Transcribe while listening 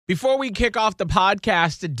Before we kick off the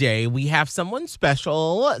podcast today, we have someone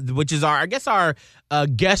special, which is our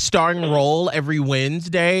guest starring role every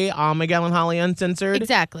Wednesday on Miguel and Holly Uncensored.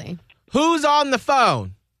 Exactly. Who's on the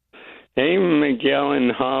phone? Hey, Miguel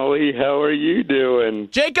and Holly, how are you doing?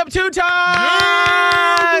 Jacob 2 times!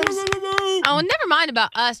 Oh, never mind about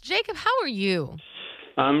us. Jacob, how are you?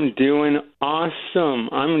 I'm doing awesome.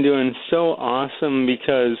 I'm doing so awesome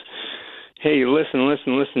because, hey, listen.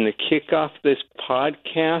 To kick off this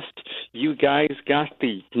podcast, you guys got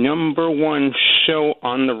the #1 show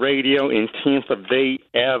on the radio in Tampa Bay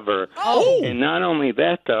ever. Oh! And not only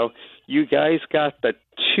that, though, you guys got the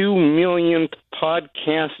 2 millionth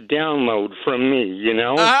podcast download from me, you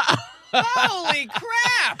know? Holy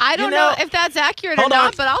crap! I don't know if that's accurate or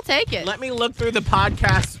not, but I'll take it. Let me look through the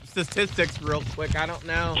podcast statistics real quick. I don't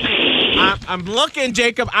know. I'm looking,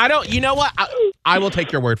 Jacob. You know what? I will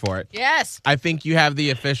take your word for it. Yes. I think you have the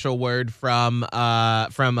official word from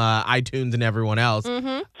iTunes and everyone else.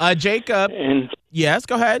 Mm-hmm. Jacob. And Yes,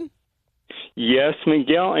 go ahead. yes,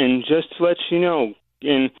 Miguel, and just to let you know,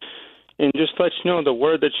 and just to let you know the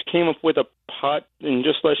word that you came up with the word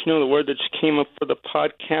that you came up for the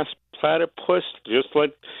podcast platypus, just to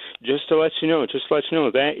let you know,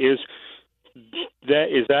 that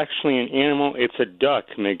is actually an animal. It's a duck,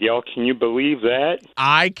 Miguel. Can you believe that?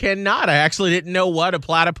 I cannot. I actually didn't know what a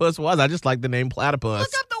platypus was. I just like the name platypus. Look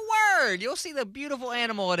up the word. You'll see the beautiful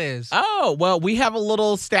animal it is. Oh, well, we have a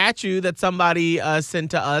little statue that somebody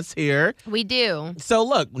sent to us here. We do. So,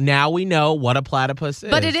 look, now we know what a platypus is.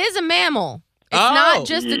 But it is a mammal. It's Oh. not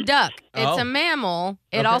just a duck. It's Oh. a mammal.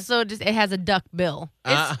 It Okay. also it has a duck bill.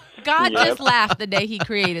 God Yep. just laughed the day he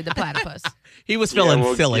created the platypus. He was feeling Yeah,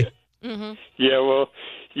 well, silly. Mm-hmm. Yeah,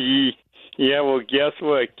 well, guess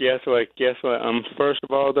what? First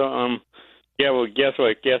of all, though, guess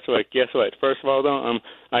what? First of all, though,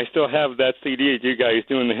 I still have that CD of you guys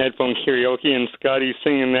doing the headphone karaoke and Scotty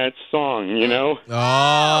singing that song, you know?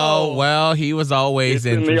 Oh, well, he was always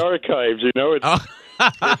It's in the archives, you know? It's, Oh.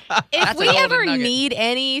 If That's we a golden ever nugget. need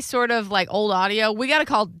any sort of like old audio, we got to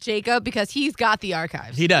call Jacob because he's got the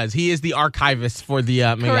archives. He does. He is the archivist for the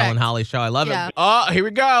Miguel Correct. and Holly show. I love Yeah. it. Oh, here we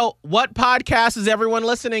go. What podcast is everyone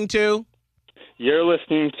listening to? You're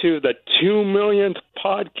listening to the 2 millionth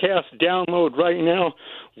podcast download right now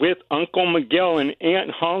with Uncle Miguel and Aunt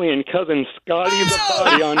Holly and Cousin Scotty the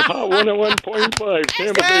Body on Hot 101.5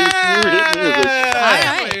 Tampa Bay's new hit music. All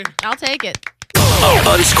right. I'll take it.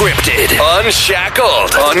 Unscripted,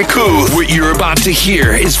 unshackled, uncouth. What you're about to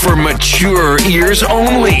hear is for mature ears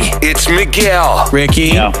only. It's Miguel. Ricky,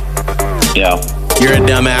 Yeah. you're a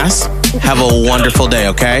dumbass. Have a wonderful day,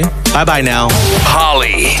 okay? Bye-bye now.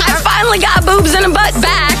 Holly I finally got boobs and a butt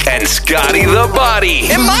back. and Scotty the Body.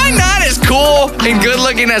 Am I not as cool and good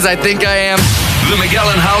looking as I think I am? The Miguel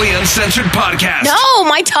and Holly Uncensored Podcast. No,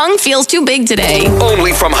 my tongue feels too big today.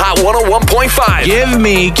 Only from Hot 101.5. Give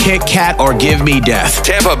me Kit Kat or give me death.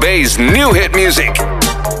 Tampa Bay's new hit music.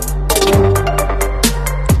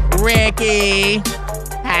 Ricky.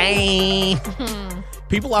 Hey.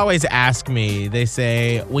 People always ask me, they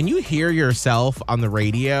say, when you hear yourself on the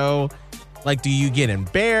radio, like, do you get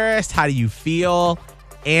embarrassed? How do you feel?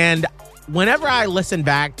 And whenever I listen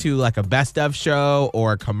back to like a best of show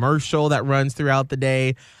or a commercial that runs throughout the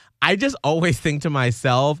day, I just always think to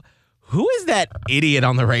myself, who is that idiot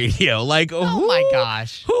on the radio? Like, Oh my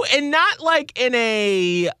gosh. Who, and not like in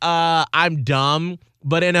a I'm dumb,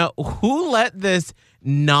 but in a who let this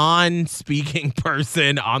non-speaking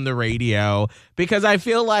person on the radio? Because I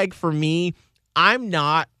feel like for me, I'm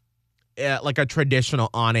not like a traditional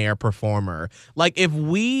on-air performer. Like if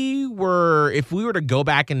we were to go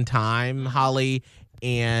back in time, Holly,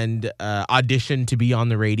 and audition to be on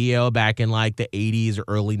the radio back in like the 80s or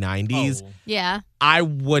early 90s, Yeah. I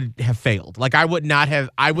would have failed. Like I would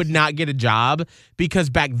not get a job because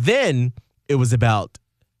back then it was about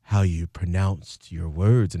how you pronounced your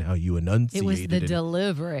words and how you enunciated It was the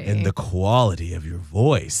delivery. and the quality of your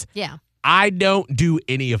voice. Yeah. I don't do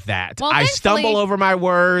any of that. Well, I thankfully- stumble over my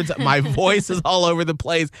words. My voice is all over the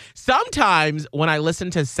place. Sometimes when I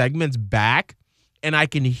listen to segments back and I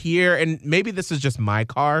can hear, and maybe this is just my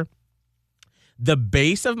car, the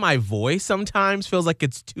bass of my voice sometimes feels like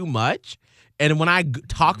it's too much. And when I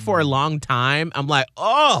talk for a long time, I'm like,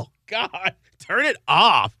 oh, God, turn it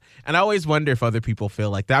off. And I always wonder if other people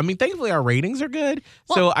feel like that. I mean, thankfully our ratings are good.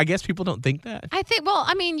 So I guess people don't think that. I think, well,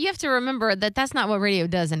 I mean, you have to remember that that's not what radio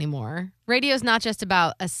does anymore. Radio is not just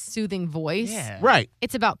about a soothing voice. Right.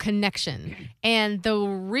 It's about connection. And the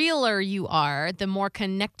realer you are, the more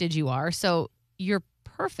connected you are. So you're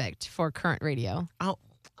perfect for current radio. Oh,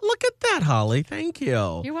 Look at that, Holly. Thank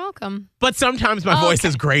you. You're welcome. But sometimes my voice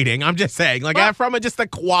is grating. I'm just saying, like from just a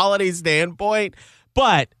quality standpoint.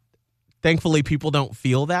 But thankfully, people don't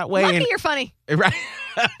feel that way. Lucky you're funny. Right.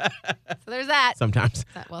 So there's that. Sometimes.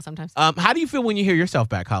 Well, sometimes. How do you feel when you hear yourself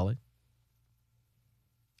back, Holly?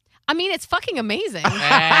 I mean, it's fucking amazing.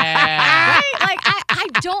 Right? Like, I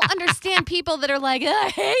don't understand people that are like, I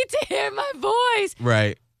hate to hear my voice.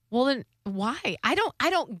 Right. Well, then why? I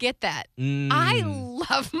don't get that. I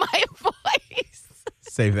love my voice.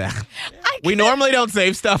 Save that. We normally don't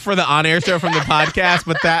save stuff for the on-air show from the podcast,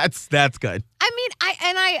 but that's good. I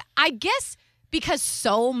mean, I guess because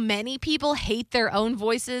so many people hate their own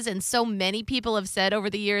voices and so many people have said over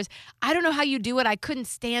the years, I don't know how you do it. I couldn't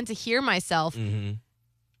stand to hear myself. Mm-hmm.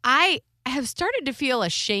 I have started to feel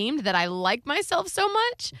ashamed that I like myself so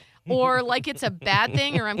much or like it's a bad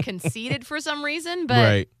thing or I'm conceited for some reason, but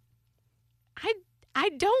right. I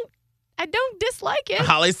don't dislike it.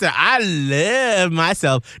 Holly said, I love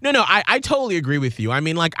myself. No, I totally agree with you. I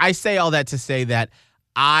mean, like, I say all that to say that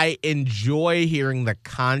I enjoy hearing the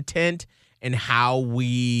content and how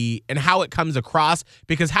it comes across,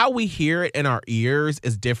 because how we hear it in our ears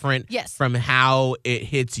is different from how it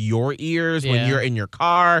hits your ears when you're in your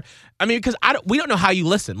car. I mean, because we don't know how you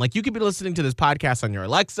listen. Like, you could be listening to this podcast on your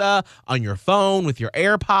Alexa, on your phone, with your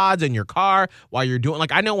AirPods, in your car while you're doing.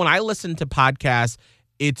 Like, I know when I listen to podcasts,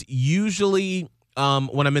 it's usually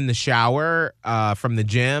when I'm in the shower from the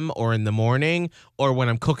gym or in the morning or when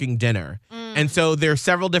I'm cooking dinner. And so there are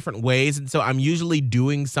several different ways. And so I'm usually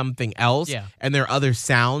doing something else and there are other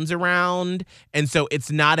sounds around. And so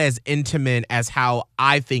it's not as intimate as how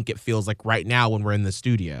I think it feels like right now when we're in the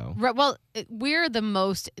studio. Right. Well,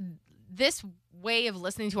 this way of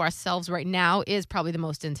listening to ourselves right now is probably the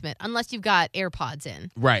most intimate, unless you've got AirPods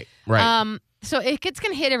in. Right. So it's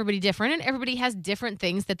going to hit everybody different, and everybody has different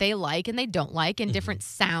things that they like and they don't like, and different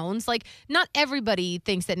sounds. Like, not everybody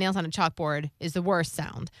thinks that nails on a chalkboard is the worst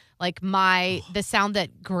sound. Like, the sound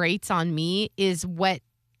that grates on me is wet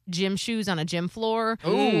gym shoes on a gym floor,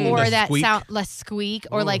 or that squeak. sound less squeak,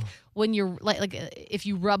 or like when you're like if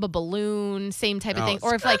you rub a balloon, same type of thing,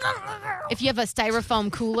 or if you have a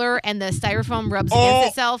styrofoam cooler and the styrofoam rubs against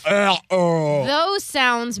itself. Those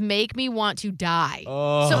sounds make me want to die.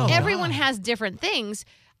 So everyone has different things.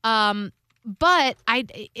 But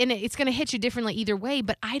it's going to hit you differently either way,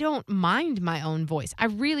 but I don't mind my own voice. I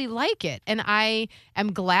really like it. And I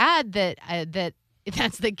am glad that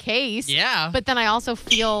that's the case. Yeah. But then I also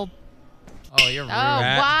feel, oh, you're rude.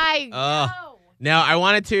 Why? No. Now, I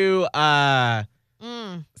wanted to,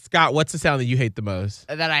 Scott, what's the sound that you hate the most?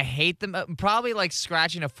 That I hate them? Probably like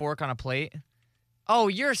scratching a fork on a plate. Oh,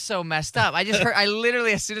 you're so messed up. I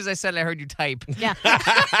literally, as soon as I said it, I heard you type. Yeah.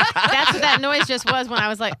 That's what that noise just was when I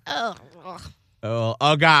was like, oh. Oh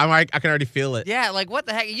God! I can already feel it. Yeah, like what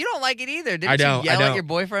the heck? You don't like it either. Didn't I don't, you yell I don't. at your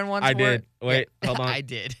boyfriend once? I did. Wait, hold on. I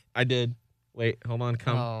did. Wait, hold on.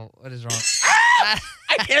 Come. Oh, what is wrong?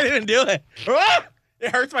 I can't even do it.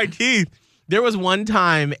 It hurts my teeth. There was one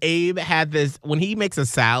time Abe had this, when he makes a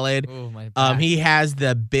salad, my back. he has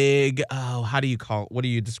the big, what do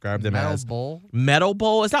you describe them as? Bowl? Metal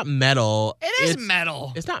bowl? It's not metal. It's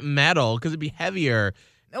metal. It's not metal because it'd be heavier.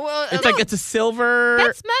 Well, It's a silver.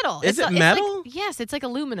 That's metal. Is it metal? Yes, it's like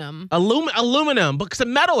aluminum. Aluminum, because the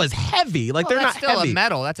metal is heavy. Like, they're that's not still heavy. a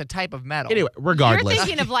metal. That's a type of metal. Anyway, regardless. You're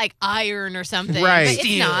thinking of like iron or something. Right. But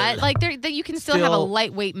it's not. Like, you can still have a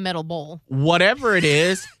lightweight metal bowl. Whatever it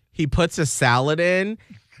is, he puts a salad in,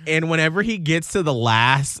 and whenever he gets to the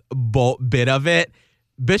last bit of it,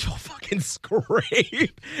 bitch will fucking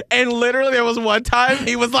scrape. And literally, there was one time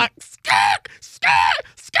he was like, scat, scat,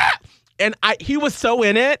 scat. And he was so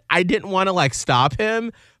in it, I didn't want to like stop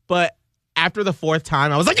him. But after the fourth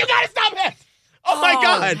time, I was like, you gotta stop it! Oh my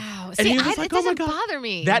God. Wow. And See, he was like, it doesn't oh my God. bother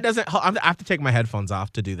me. That doesn't, I have to take my headphones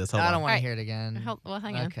off to do this. Hold I on. don't want All to right. hear it again. Well,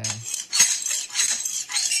 hang on. Okay.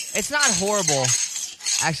 It's not horrible.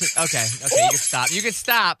 Actually, okay, you can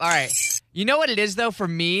stop. All right. You know what it is, though, for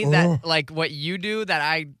me, that, like, what you do that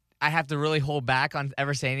I have to really hold back on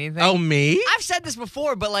ever saying anything? Oh, me? I've said this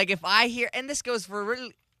before, but, like, if I hear, and this goes for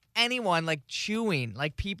really anyone, like, chewing,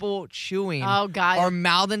 like, people chewing. Oh, God. Or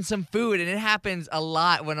mouthing some food, and it happens a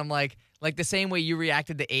lot when I'm, like the same way you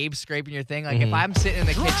reacted to Abe scraping your thing. Like, if I'm sitting in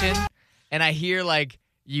the kitchen and I hear, like,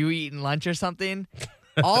 you eating lunch or something,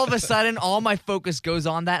 all of a sudden, all my focus goes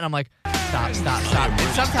on that, and I'm like, stop. And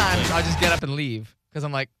sometimes I'll just get up and leave because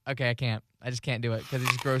I'm like, okay, I just can't do it because it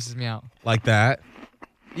just grosses me out. Like that?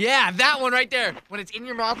 Yeah, that one right there. When it's in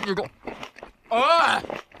your mouth and you're going, ugh.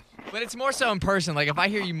 But it's more so in person. Like, if I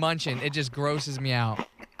hear you munching, it just grosses me out.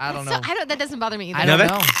 I don't know. That doesn't bother me either. I don't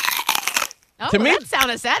know. Oh, To me- that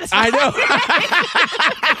sounded satisfying. I know.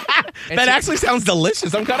 That actually sounds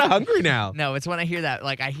delicious. I'm kind of hungry now. No, it's when I hear that.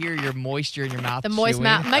 Like I hear your moisture in your mouth. The moist chewing.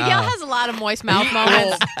 mouth. Miguel has a lot of moist mouth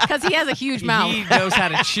moments because he has a huge mouth. He knows how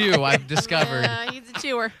to chew. I've discovered. He's a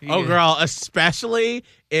chewer. Oh, girl, especially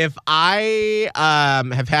if I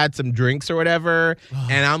have had some drinks or whatever,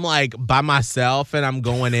 and I'm like by myself and I'm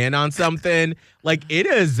going in on something, like it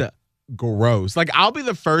is gross. Like I'll be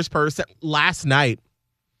the first person. Last night,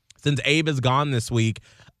 since Abe is gone this week,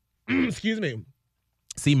 excuse me,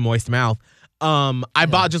 see moist mouth. I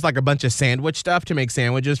bought just like a bunch of sandwich stuff to make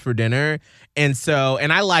sandwiches for dinner. And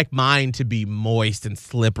I like mine to be moist and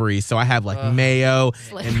slippery. So I have like mayo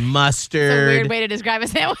and mustard. It's a weird way to describe a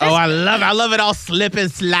sandwich. Oh, I love it all slip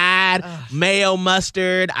and slide. Mayo,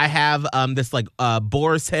 mustard. I have this like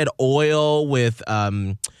boar's head oil with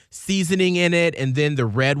seasoning in it and then the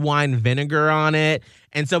red wine vinegar on it.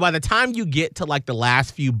 And so by the time you get to like the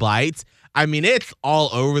last few bites, I mean, it's all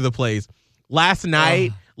over the place. Last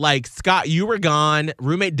night, like Scott, you were gone.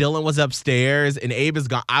 Roommate Dylan was upstairs and Abe is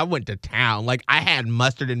gone. I went to town. Like I had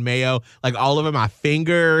mustard and mayo like all over my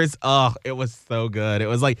fingers. Oh, it was so good. It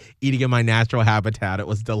was like eating in my natural habitat. It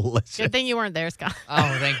was delicious. Good thing you weren't there, Scott.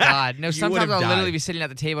 Oh, thank God. No, sometimes would've I'll literally died. be sitting at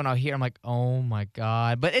the table and I'll hear, I'm like, oh my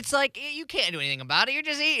God. But it's like, you can't do anything about it. You're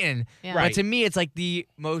just eating. Yeah. Right. But to me, it's like the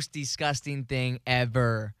most disgusting thing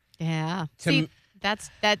ever. Yeah. To See,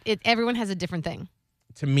 m- everyone has a different thing.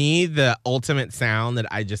 To me, the ultimate sound that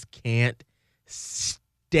I just can't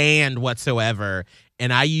stand whatsoever.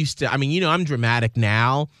 And I used to, I mean, you know, I'm dramatic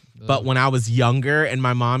now, but when I was younger and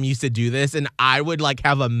my mom used to do this and I would like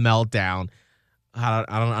have a meltdown.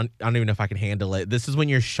 I don't even know if I can handle it. This is when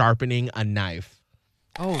you're sharpening a knife.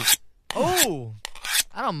 Oh.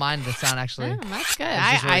 I don't mind the sound, actually. Oh, that's good.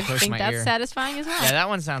 It's just really I close to think my that's ear. satisfying as well. Yeah, that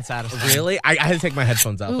one sounds satisfying. Really? I had to take my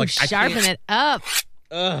headphones off. Ooh, Like I sharpen can't, it up.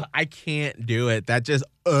 I can't do it. That just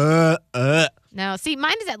No, see,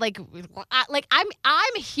 mine is that like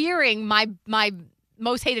I'm hearing my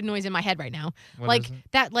most hated noise in my head right now. What like is it?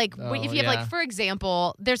 that, like Oh, if you have yeah. like, for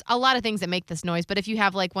example, there's a lot of things that make this noise, but if you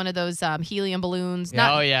have like one of those helium balloons,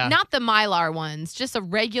 Yeah, not the Mylar ones, just a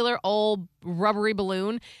regular old rubbery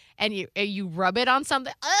balloon, and you rub it on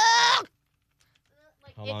something.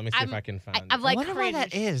 Hold on, let me see if I can find I've it. like I wonder why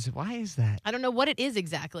that cringed. is. Why is that? I don't know what it is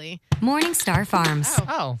exactly. Morning Star Farms.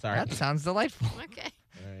 Oh, Sorry. that sounds delightful. Okay.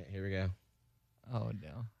 All right, here we go. Oh,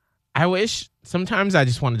 no. I wish sometimes I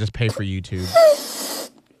just want to just pay for YouTube.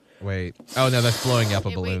 Wait. Oh no, that's blowing up a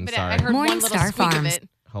Wait, balloon. but Sorry. I heard Morning one little Star squeak Farms. of it.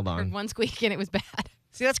 Hold I heard on. one squeak and it was bad.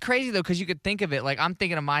 See, that's crazy, though, because you could think of it like I'm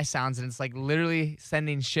thinking of my sounds, and it's like literally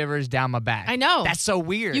sending shivers down my back. I know. That's so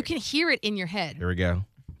weird. You can hear it in your head. Here we go.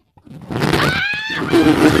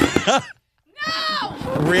 No!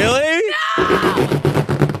 Really?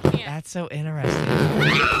 That's so interesting.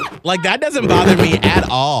 Like that doesn't bother me at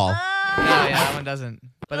all. No, yeah, that one doesn't.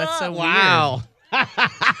 But that's so Wow.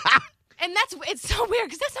 And it's so weird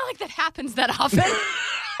because that's not like that happens that often. weird.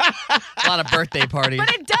 A lot of birthday parties. But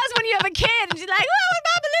it does when you have a kid and she's like, oh, what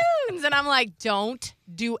about balloons? And I'm like, don't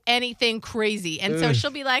do anything crazy. And so Ugh.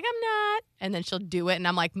 she'll be like, I'm not. And then she'll do it. And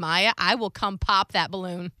I'm like, Maya, I will come pop that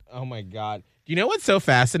balloon. Oh my God. Do you know what's so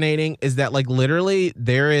fascinating is that like literally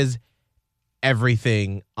there is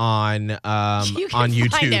everything on You can on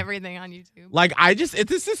YouTube. find everything on YouTube. Like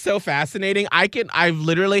this is so fascinating. I've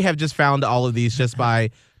literally have just found all of these just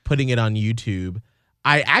by putting it on YouTube.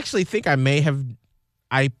 I actually think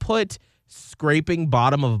I put scraping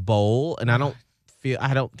bottom of bowl and I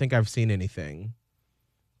don't think I've seen anything.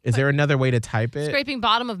 Is there another way to type it? Scraping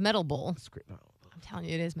bottom of metal bowl. Oh, I'm telling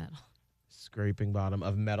you, it is metal. scraping bottom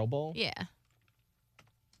of metal bowl. Yeah.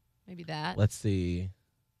 Maybe that. Let's see.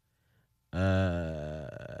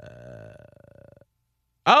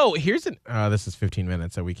 This is 15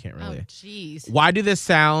 minutes, so we can't Oh, really. jeez. Why do the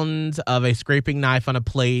sounds of a scraping knife on a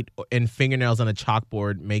plate and fingernails on a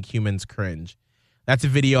chalkboard make humans cringe? That's a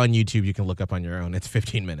video on YouTube you can look up on your own. It's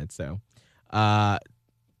 15 minutes, so.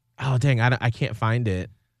 Oh dang, I can't find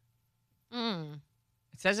it. Mm.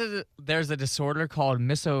 It says that there's a disorder called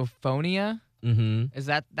misophonia. Mm-hmm.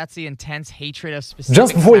 That's the intense hatred of specific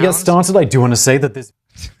Just before we get sounds? started, I do want to say that this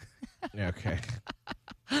Okay.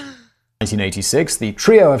 1986, the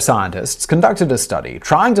trio of scientists conducted a study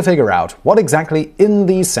trying to figure out what exactly in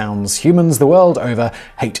these sounds humans the world over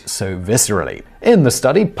hate so viscerally. In the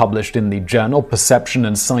study, published in the journal Perception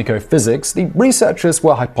and Psychophysics, the researchers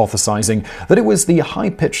were hypothesizing that it was the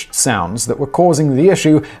high-pitched sounds that were causing the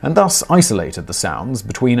issue and thus isolated the sounds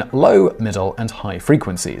between low, middle, and high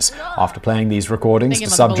frequencies. After playing these recordings Thinking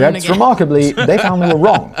to about the balloon subjects, again. remarkably, they found they were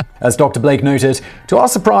wrong. As Dr. Blake noted, to our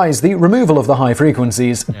surprise, the removal of the high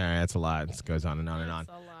frequencies All right, that's a lot. It goes on and on and on.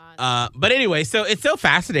 But anyway, so it's so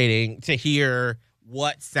fascinating to hear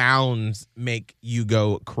what sounds make you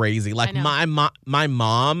go crazy. Like my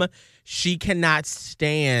mom, she cannot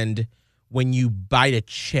stand when you bite a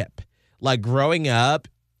chip. Like growing up,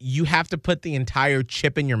 you have to put the entire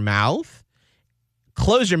chip in your mouth,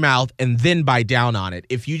 close your mouth, and then bite down on it.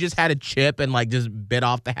 If you just had a chip and like just bit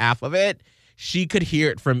off the half of it, she could hear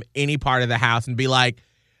it from any part of the house and be like,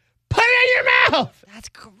 put it in your mouth. That's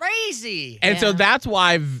crazy. And so that's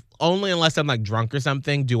why only unless I'm like drunk or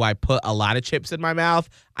something do I put a lot of chips in my mouth.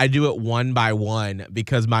 I do it one by one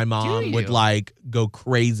because my mom would like go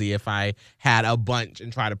crazy if I had a bunch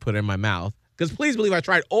and try to put it in my mouth. Because please believe I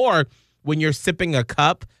tried. Or when you're sipping a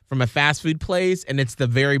cup from a fast food place and it's the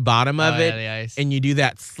very bottom of it and you do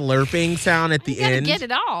that slurping sound at the end. You gotta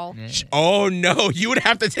get it all. Oh, no. You would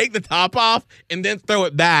have to take the top off and then throw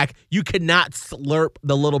it back. You could not slurp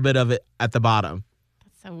the little bit of it at the bottom.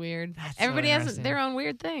 That's so weird. That's Everybody so has their own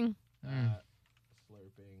weird thing. Slurping.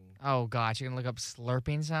 Oh, gosh. You're going to look up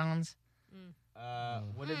slurping sounds?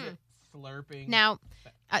 What is it? Slurping. Now,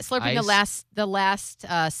 slurping the last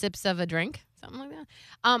sips of a drink, something like that.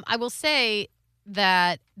 I will say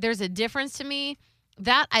that there's a difference to me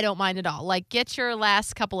that I don't mind at all. Like, get your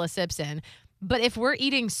last couple of sips in. But if we're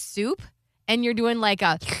eating soup and you're doing like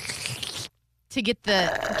a to get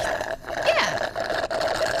the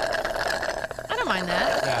I don't mind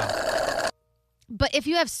that. Yeah. But if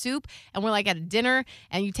you have soup and we're like at a dinner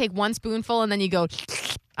and you take one spoonful and then you go,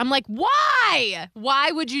 I'm like, why?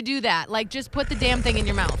 Why would you do that? Like, just put the damn thing in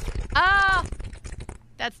your mouth. Ah,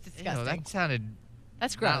 that's disgusting. That sounded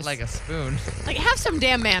That's gross. not like a spoon. Like, have some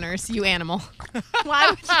damn manners, you animal. Why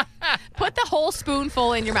would you put the whole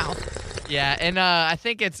spoonful in your mouth? Yeah, and I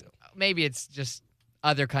think maybe it's just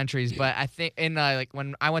other countries, but I think in like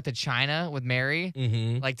when I went to China with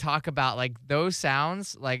Mary, like talk about like those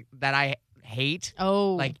sounds like that I hate.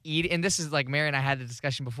 Oh, like eat, and this is like Mary and I had the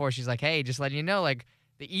discussion before. She's like, hey, just letting you know, like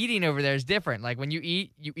the eating over there is different. Like when you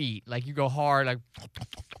eat, like you go hard,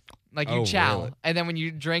 like you chow, really? and then when you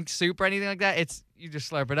drink soup or anything like that, you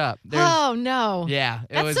just slurp it up. Oh no, yeah,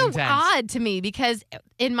 that's was so intense. odd to me because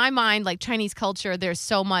in my mind, like Chinese culture, there's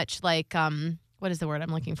so much like what is the word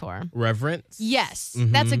I'm looking for? Reverence? Yes,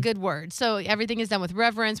 that's a good word. So everything is done with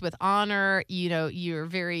reverence, with honor. You know, you're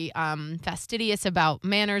very fastidious about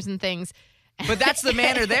manners and things. But that's the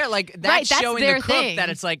manner there. Like, that's showing the cook that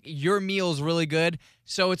it's like your meal's really good.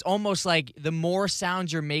 So it's almost like the more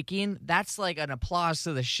sounds you're making, that's like an applause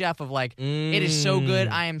to the chef of like, it is so good.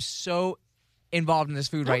 I am so involved in this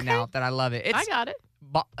food right now that I love it. I got it.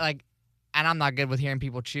 Like, and I'm not good with hearing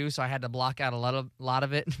people chew, so I had to block out a lot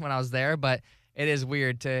of it when I was there. But it is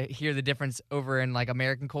weird to hear the difference over in like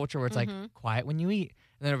American culture where it's like quiet when you eat.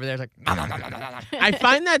 And then over there, it's like, nom, nom, nom, nom, nom, nom. I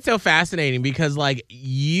find that so fascinating because, like,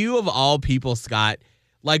 you of all people, Scott,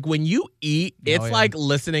 like, when you eat, it's like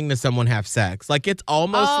listening to someone have sex. Like, it's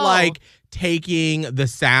almost like taking the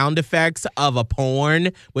sound effects of a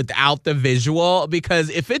porn without the visual.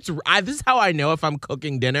 Because if it's, this is how I know if I'm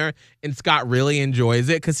cooking dinner and Scott really enjoys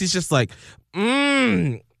it because he's just like,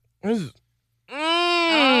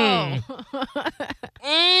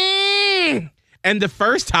 And the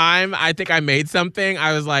first time I think I made something,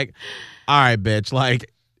 I was like, all right, bitch,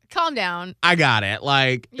 like, calm down. I got it.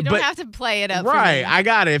 Like, you don't have to play it up. Right. For me. I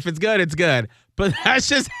got it. If it's good, it's good. But that's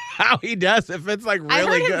just how he does. If it's like really I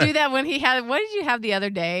heard good. him do that when he had, what did you have the other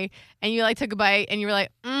day? And you like took a bite and you were like,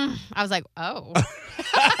 I was like, oh.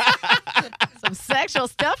 Some sexual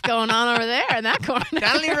stuff going on over there in that corner. I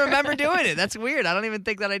don't even remember doing it. That's weird. I don't even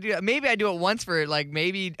think that I do it. Maybe I do it once for like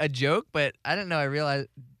maybe a joke, but I didn't know I realized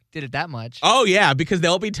did it that much. Oh, yeah, because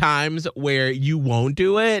there'll be times where you won't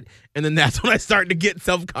do it, and then that's when I start to get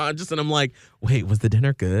self-conscious, and I'm like, wait, was the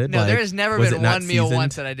dinner good? No, like, there's never was been it not one meal seasoned?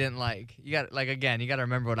 once that I didn't like. You got like again, you got to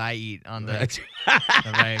remember what I eat on the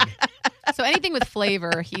reg. So anything with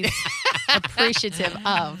flavor, he's appreciative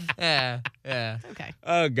of. Yeah. Okay.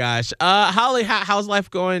 Oh, gosh. Holly, how's life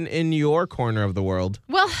going in your corner of the world?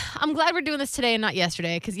 Well, I'm glad we're doing this today and not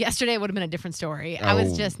yesterday, because yesterday would have been a different story. I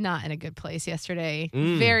was just not in a good place yesterday.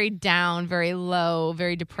 Very down, very low,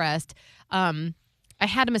 very depressed. I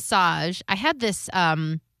had a massage. I had this,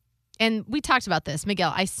 and we talked about this.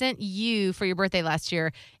 Miguel, I sent you for your birthday last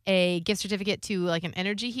year a gift certificate to like an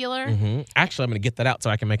energy healer. Actually, I'm going to get that out so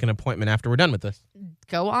I can make an appointment after we're done with this.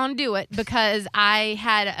 Go on, do it, because I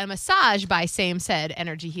had a massage by same said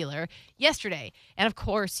energy healer yesterday. And of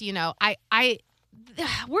course, you know,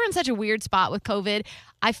 we're in such a weird spot with COVID.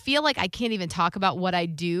 I feel like I can't even talk about what I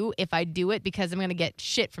do if I do it because I'm going to get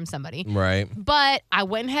shit from somebody. Right. But I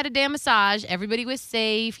went and had a damn massage. Everybody was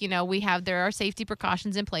safe. You know, there are safety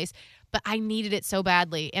precautions in place, but I needed it so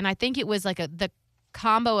badly. And I think it was like the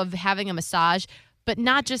combo of having a massage, but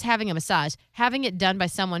not just having a massage, having it done by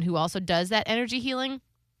someone who also does that energy healing,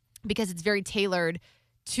 because it's very tailored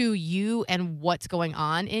to you and what's going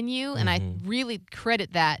on in you. And I really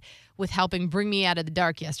credit that with helping bring me out of the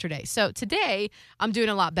dark yesterday. So today I'm doing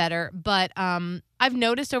a lot better, but I've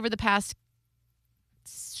noticed over the past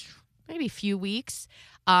maybe few weeks,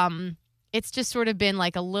 it's just sort of been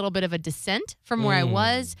like a little bit of a descent from where I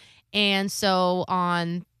was. And so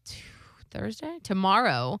on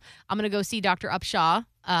tomorrow, I'm going to go see Dr. Upshaw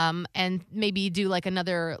and maybe do like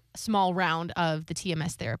another small round of the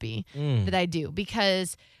TMS therapy that I do,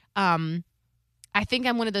 because I think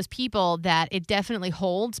I'm one of those people that it definitely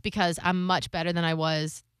holds, because I'm much better than I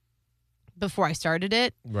was before I started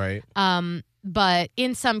it. Right. But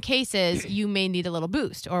in some cases, you may need a little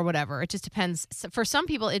boost or whatever. It just depends. For some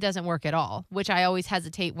people, it doesn't work at all, which I always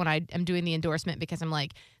hesitate when I am doing the endorsement, because I'm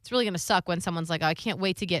like, it's really going to suck when someone's like, oh, I can't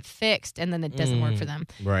wait to get fixed, and then it doesn't work for them.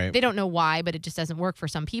 Right. They don't know why, but it just doesn't work for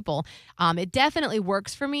some people. It definitely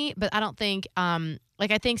works for me, but I don't think, I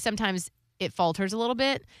think sometimes it falters a little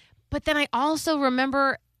bit. But then I also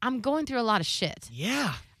remember I'm going through a lot of shit.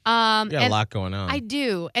 Yeah. And a lot going on. I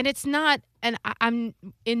do. And it's not, and I'm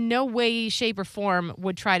in no way, shape, or form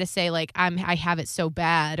would try to say like I have it so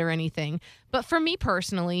bad or anything. But for me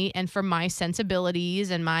personally, and for my sensibilities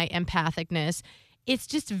and my empathicness, it's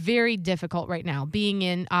just very difficult right now, being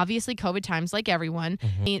in obviously COVID times like everyone.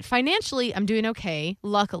 I mean, financially, I'm doing okay.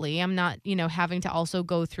 Luckily, I'm not, having to also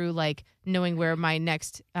go through like knowing where my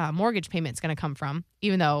next mortgage payment is going to come from,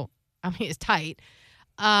 even though, it's tight.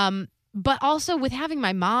 But also with having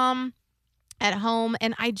my mom at home,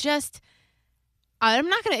 and I'm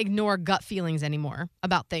not going to ignore gut feelings anymore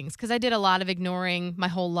about things, because I did a lot of ignoring my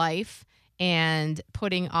whole life and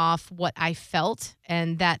putting off what I felt,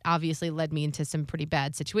 and that obviously led me into some pretty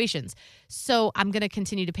bad situations. So I'm going to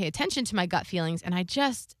continue to pay attention to my gut feelings, and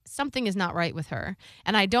something is not right with her.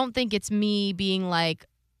 And I don't think it's me being like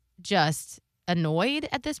just annoyed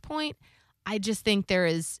at this point. I just think there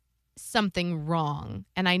is something wrong,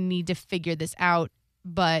 and I need to figure this out.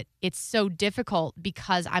 But it's so difficult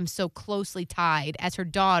because I'm so closely tied as her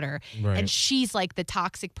daughter, Right. and she's like the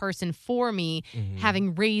toxic person for me,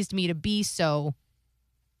 having raised me to be so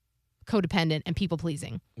codependent and people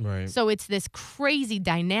pleasing. Right. So it's this crazy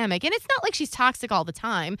dynamic, and it's not like she's toxic all the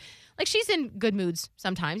time. Like, she's in good moods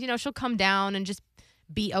sometimes. She'll come down and just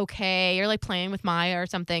be okay, or like playing with Maya or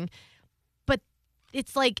something. But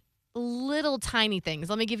it's like little tiny things.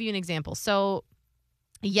 Let me give you an example. So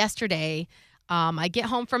yesterday, I get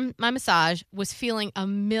home from my massage, was feeling a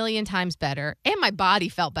million times better, and my body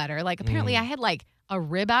felt better. Like, apparently I had like a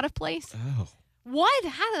rib out of place. Oh. What?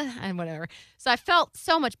 And whatever. So I felt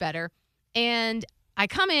so much better. And I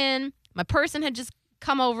come in, my person had just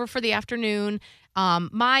come over for the afternoon.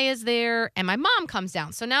 Maya's there, and my mom comes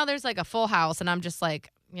down. So now there's like a full house, and I'm just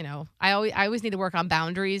like, I always need to work on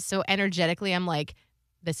boundaries. So energetically, I'm like,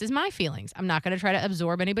 this is my feelings. I'm not going to try to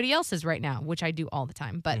absorb anybody else's right now, which I do all the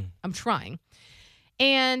time, but I'm trying.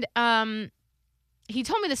 And he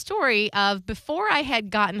told me the story of before I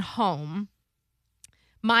had gotten home,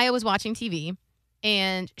 Maya was watching TV,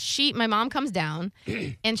 and my mom comes down,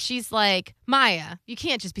 and she's like, Maya, you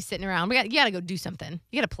can't just be sitting around. You got to go do something.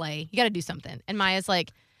 You got to play. You got to do something. And Maya's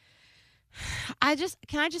like,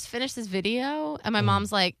 can I just finish this video? And my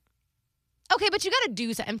mom's like, okay, but you got to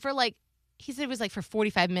do something. And for like, he said it was like for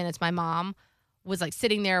 45 minutes, my mom was like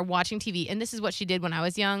sitting there watching TV. And this is what she did when I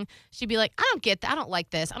was young. She'd be like, I don't get that. I don't like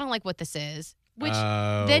this. I don't like what this is. Which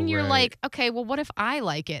then you're like, okay, well, what if I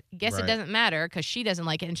like it? Guess it doesn't matter, because she doesn't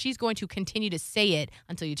like it. And she's going to continue to say it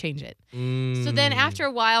until you change it. So then after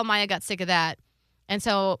a while, Maya got sick of that. And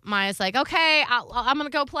so Maya's like, okay, I'm going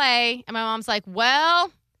to go play. And my mom's like,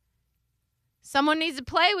 well, someone needs to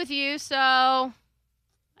play with you. So I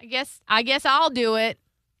guess I'll do it.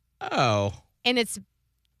 Oh. And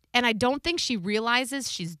I don't think she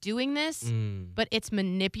realizes she's doing this, but it's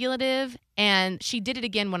manipulative. And she did it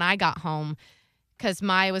again when I got home, because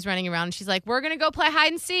Maya was running around, and she's like, we're going to go play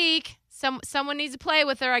hide and seek. Someone needs to play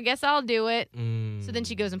with her. I guess I'll do it. So then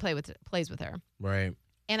she goes and plays with her. Right.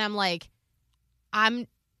 And I'm like, I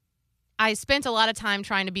spent a lot of time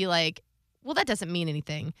trying to be like, well, that doesn't mean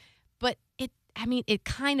anything. But it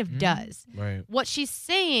kind of does. Right. What she's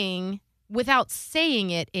saying without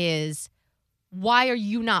saying it is, why are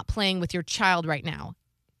you not playing with your child right now?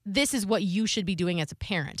 This is what you should be doing as a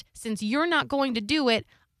parent. Since you're not going to do it,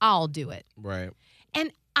 I'll do it. Right.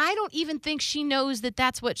 And I don't even think she knows that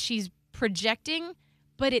that's what she's projecting,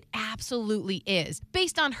 but it absolutely is,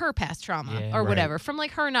 based on her past trauma or whatever, from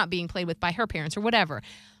like her not being played with by her parents or whatever.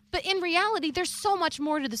 But in reality, there's so much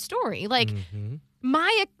more to the story. Like,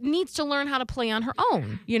 Maya needs to learn how to play on her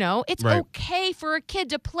own. It's Right. okay for a kid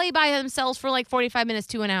to play by themselves for like 45 minutes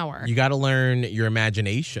to an hour. You got to learn your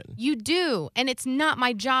imagination. You do. And it's not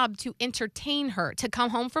my job to entertain her, to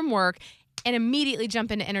come home from work and immediately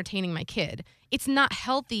jump into entertaining my kid. It's not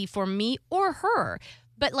healthy for me or her.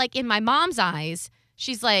 But like in my mom's eyes,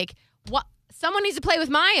 she's like, "What? Someone needs to play with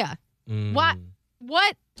Maya. What?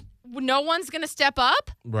 No one's going to step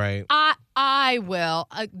up? Right. I will,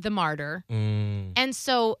 the martyr." And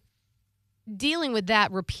so dealing with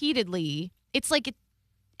that repeatedly, it's like,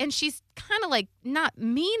 and she's kind of like not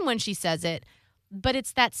mean when she says it, but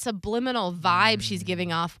it's that subliminal vibe she's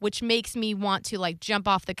giving off, which makes me want to like jump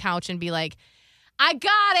off the couch and be like, I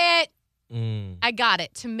got it. I got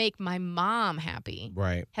it, to make my mom happy.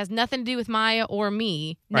 Right. Has nothing to do with Maya or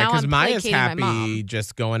me. Right, Now because I'm Maya's placating my mom. happy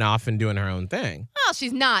just going off and doing her own thing. Well,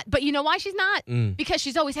 she's not. But you know why she's not? Because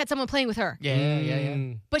she's always had someone playing with her.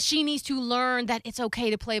 Yeah. But she needs to learn that it's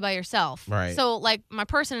okay to play by yourself. Right. So, like, my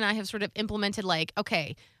person and I have sort of implemented, like,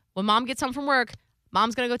 okay, when mom gets home from work,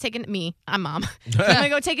 mom's going to go take I'm mom. I'm going to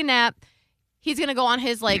go take a nap. He's going to go on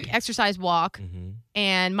his, like, exercise walk.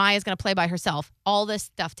 And Maya's going to play by herself. All this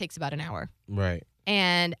stuff takes about an hour. Right.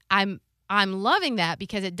 And I'm loving that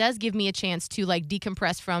because it does give me a chance to, like,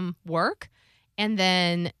 decompress from work and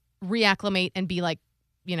then reacclimate and be like,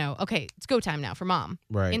 okay, it's go time now for mom.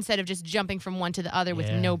 Right. Instead of just jumping from one to the other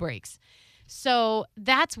with no breaks. So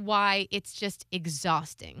that's why it's just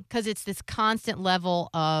exhausting, because it's this constant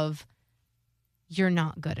level of you're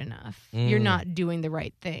not good enough. You're not doing the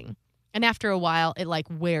right thing. And after a while, it like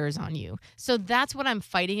wears on you. So that's what I'm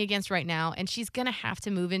fighting against right now. And she's going to have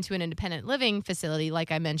to move into an independent living facility,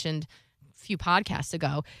 like I mentioned a few podcasts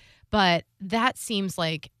ago. But that seems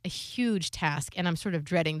like a huge task. And I'm sort of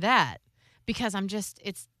dreading that because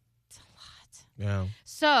it's a lot. Yeah.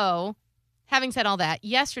 So having said all that,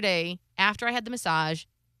 yesterday, after I had the massage,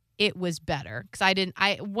 it was better.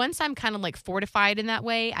 Because once I'm kind of like fortified in that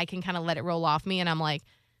way, I can kind of let it roll off me. And I'm like,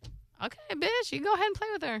 okay, bitch, you go ahead and play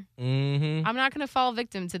with her. I'm not going to fall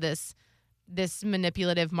victim to this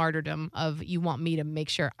manipulative martyrdom of you want me to make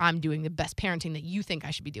sure I'm doing the best parenting that you think I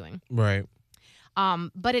should be doing. Right.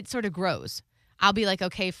 But it sort of grows. I'll be like,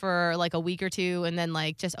 okay, for like a week or two, and then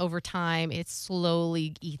like just over time, it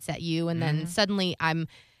slowly eats at you. And then suddenly and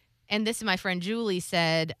this is my friend Julie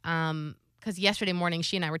said, because yesterday morning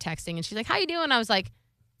she and I were texting, and she's like, how you doing? I was like,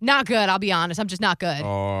 not good, I'll be honest. I'm just not good.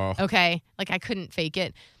 Oh. Okay? Like I couldn't fake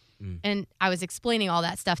it. And I was explaining all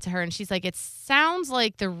that stuff to her, and she's like, it sounds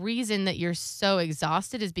like the reason that you're so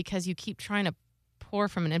exhausted is because you keep trying to pour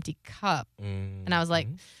from an empty cup. And I was like,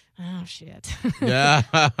 oh, shit. Yeah.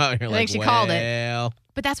 I think she called it.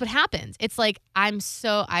 But that's what happens. It's like I'm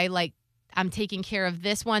taking care of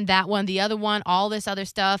this one, that one, the other one, all this other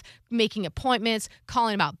stuff, making appointments,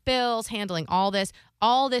 calling about bills, handling all this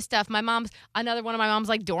stuff. Another one of my mom's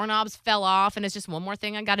like doorknobs fell off, and it's just one more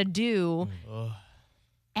thing I got to do.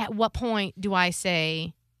 At what point do I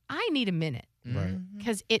say, I need a minute? Right.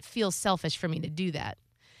 Because it feels selfish for me to do that.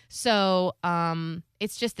 So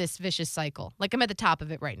it's just this vicious cycle. Like I'm at the top of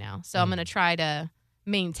it right now. So I'm going to try to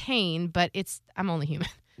maintain, but I'm only human.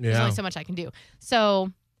 There's only so much I can do.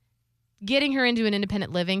 So getting her into an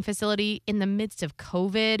independent living facility in the midst of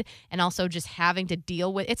COVID and also just having to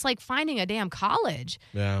deal with, it's like finding a damn college.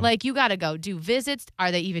 Yeah. Like you got to go do visits. Are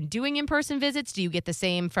they even doing in-person visits? Do you get the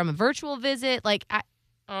same from a virtual visit? Like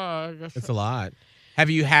it's a lot. Have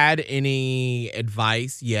you had any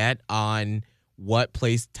advice yet on what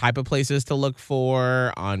type of places to look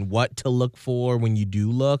for, on what to look for when you do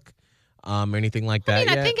look, or anything like that?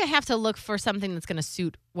 I think I have to look for something that's going to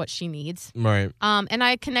suit what she needs. Right. And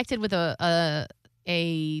I connected with a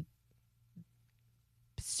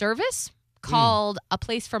service called A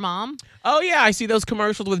Place for Mom. Oh, yeah. I see those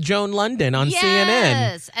commercials with Joan London on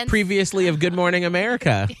CNN. And previously of Good Morning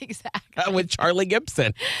America. Exactly. With Charlie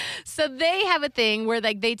Gibson. So they have a thing where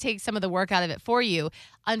like they take some of the work out of it for you.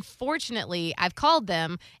 Unfortunately, I've called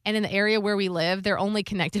them, and in the area where we live, they're only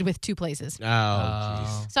connected with 2 places. Oh,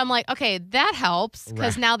 jeez. So I'm like, okay, that helps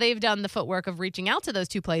because now they've done the footwork of reaching out to those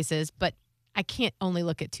 2 places, but I can't only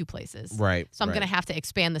look at 2 places. Right. So I'm going to have to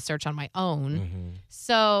expand the search on my own.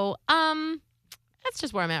 So that's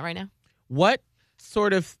just where I'm at right now. What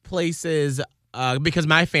sort of places, because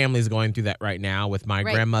my family's going through that right now with my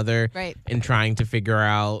grandmother and trying to figure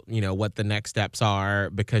out, what the next steps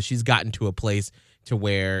are, because she's gotten to a place to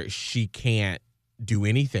where she can't do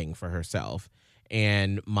anything for herself.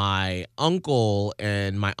 And my uncle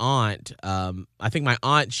and my aunt, I think my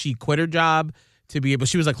aunt, she quit her job to be able,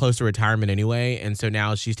 she was like close to retirement anyway. And so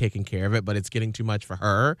now she's taking care of it, but it's getting too much for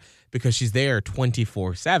her because she's there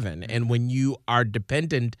 24/7. And when you are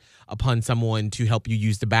dependent upon someone to help you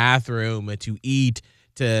use the bathroom, to eat,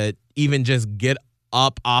 to even just get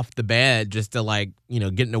up off the bed, just to like,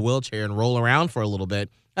 get in a wheelchair and roll around for a little bit,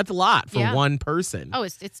 that's a lot for one person. Oh,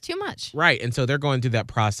 it's too much. Right. And so they're going through that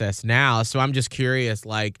process now. So I'm just curious,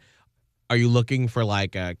 like, are you looking for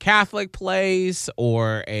like a Catholic place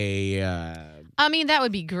or a... I mean, that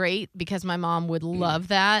would be great because my mom would love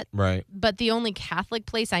that. Right. But the only Catholic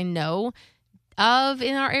place I know of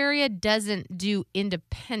in our area doesn't do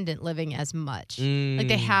independent living as much. Like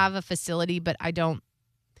they have a facility, but I don't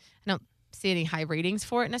see any high ratings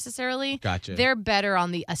for it necessarily. Gotcha. They're better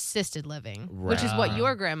on the assisted living, which is what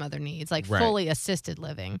your grandmother needs, like fully assisted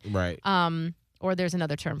living. Right. Or there's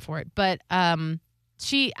another term for it. But my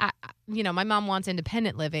mom wants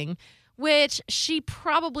independent living, which she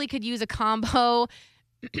probably could use a combo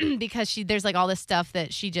because there's like all this stuff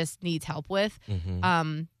that she just needs help with.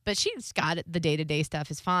 Mm-hmm. But she's got it. The day-to-day stuff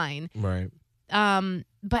is fine. Right.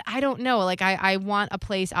 But I don't know. Like I want a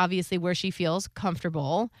place obviously where she feels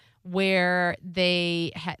comfortable, where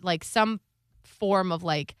they like some form of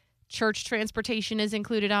like church transportation is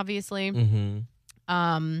included, obviously.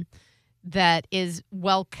 Mm-hmm. That is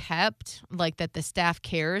well kept, like that the staff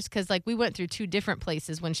cares. Because like we went through 2 different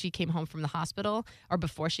places when she came home from the hospital, or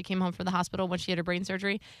before she came home from the hospital when she had her brain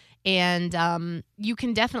surgery. And you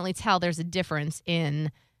can definitely tell there's a difference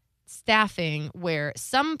in staffing, where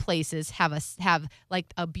some places have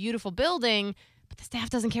like a beautiful building, but the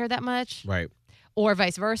staff doesn't care that much. Right. Or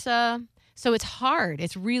vice versa. So it's hard.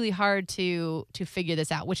 It's really hard to figure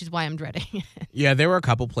this out, which is why I'm dreading it. Yeah, there were a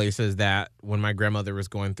couple places that when my grandmother was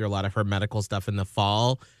going through a lot of her medical stuff in the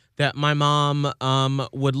fall that my mom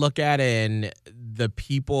would look at, and the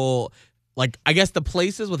people, like I guess the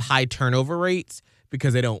places with high turnover rates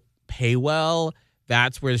because they don't pay well,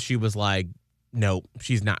 that's where she was like, nope,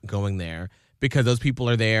 she's not going there. Because those people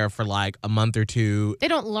are there for like a month or 2. They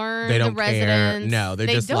don't learn. They don't the care. residents. No, they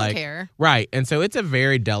just don't like care. Right. And so it's a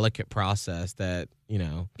very delicate process that,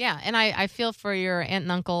 Yeah, and I feel for your aunt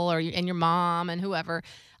and uncle and your mom and whoever,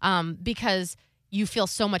 because you feel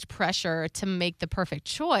so much pressure to make the perfect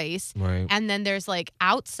choice. Right. And then there's like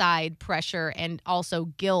outside pressure and also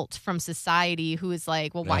guilt from society who is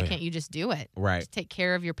like, well, why can't you just do it? Right. Just take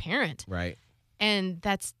care of your parent. Right. And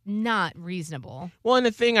that's not reasonable. Well, and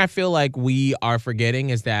the thing I feel like we are forgetting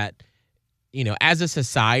is that, as a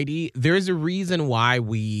society, there's a reason why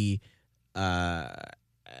we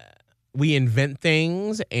invent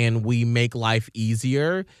things and we make life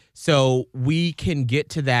easier so we can get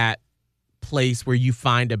to that place where you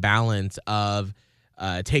find a balance of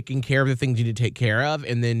taking care of the things you need to take care of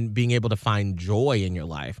and then being able to find joy in your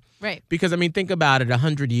life. Right. Because, think about it,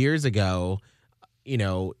 100 years ago,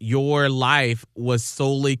 your life was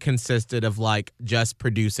solely consisted of like just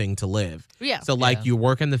producing to live. Yeah. So like you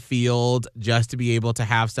work in the field just to be able to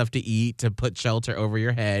have stuff to eat, to put shelter over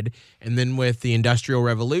your head. And then with the Industrial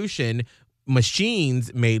Revolution,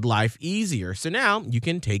 machines made life easier. So now you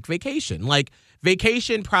can take vacation. Like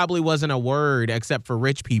vacation probably wasn't a word except for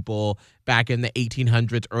rich people back in the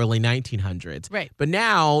 1800s, early 1900s. Right. But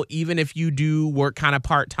now, even if you do work kind of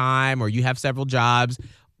part-time or you have several jobs,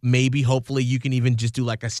 maybe, hopefully, you can even just do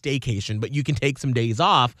like a staycation, but you can take some days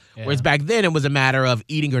off. Yeah. Whereas back then, it was a matter of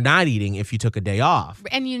eating or not eating if you took a day off.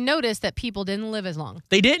 And you notice that people didn't live as long.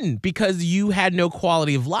 They didn't, because you had no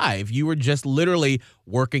quality of life. You were just literally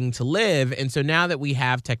working to live. And so now that we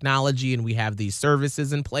have technology and we have these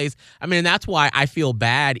services in place, that's why I feel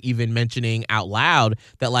bad even mentioning out loud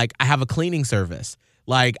that like I have a cleaning service.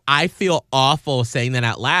 Like I feel awful saying that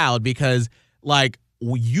out loud because like,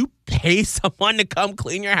 you pay someone to come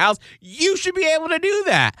clean your house, you should be able to do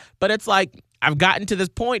that. But it's like I've gotten to this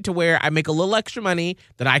point to where I make a little extra money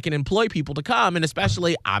that I can employ people to come. And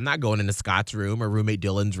especially I'm not going into Scott's room or roommate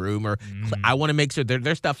Dylan's room, or I want to make sure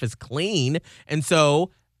their stuff is clean. And so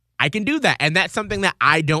I can do that. And that's something that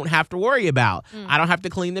I don't have to worry about. I don't have to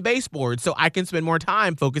clean the baseboard. So I can spend more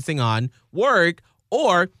time focusing on work.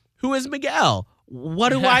 Or who is Miguel? What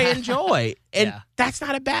do I enjoy? And that's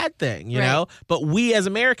not a bad thing, you know? But we as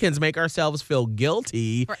Americans make ourselves feel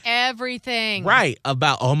guilty. For everything. Right.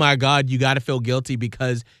 About, oh my God, you got to feel guilty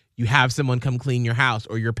because you have someone come clean your house,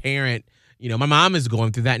 or your parent. My mom is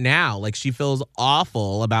going through that now. Like she feels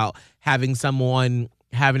awful about having someone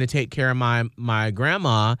having to take care of my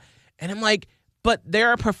grandma. And I'm like, but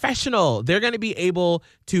they're a professional. They're going to be able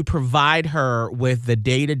to provide her with the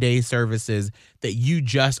day-to-day services that you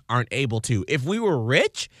just aren't able to. If we were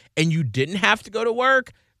rich and you didn't have to go to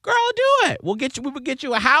work, girl, do it. We will get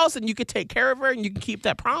you a house, and you can take care of her, and you can keep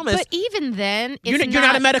that promise. But even then, you're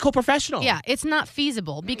not a medical professional. Yeah, it's not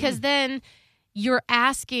feasible because then you're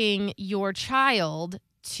asking your child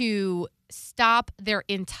to stop their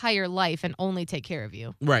entire life and only take care of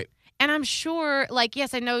you. Right. And I'm sure, like,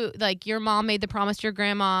 yes, I know, like, your mom made the promise to your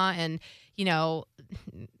grandma, and, you know,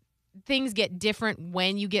 things get different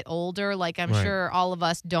when you get older. Like, I'm sure all of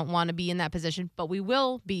us don't want to be in that position, but we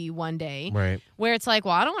will be one day. Right. Where it's like,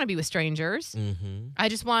 well, I don't want to be with strangers. Mm-hmm. I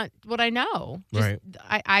just want what I know. Right.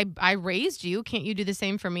 I raised you. Can't you do the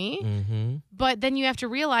same for me? Mm-hmm. But then you have to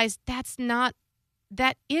realize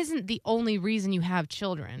that isn't the only reason you have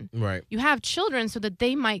children. Right. You have children so that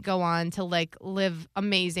they might go on to, like, live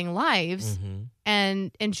amazing lives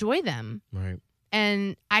and enjoy them. Right.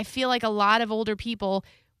 And I feel like a lot of older people,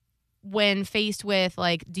 when faced with,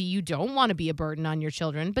 like, you don't want to be a burden on your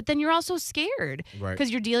children, but then you're also scared because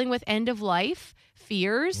you're dealing with end of life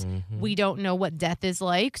fears. We don't know what death is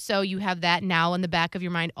like. So you have that now in the back of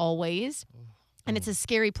your mind always. And it's a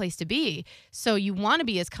scary place to be. So you want to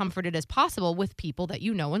be as comforted as possible with people that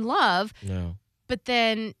you know and love. No. But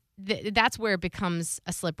then that's where it becomes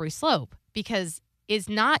a slippery slope, because it's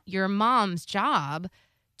not your mom's job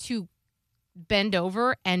to bend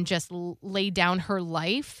over and just lay down her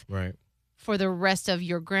life for the rest of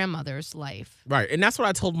your grandmother's life. Right. And that's what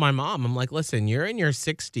I told my mom. I'm like, listen, you're in your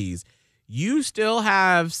 60s. You still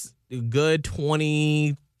have a good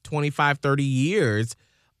 20, 25, 30 years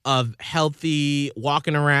of healthy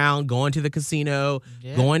walking around, going to the casino,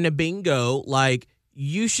 going to bingo. Like,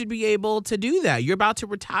 you should be able to do that. You're about to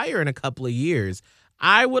retire in a couple of years.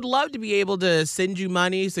 I would love to be able to send you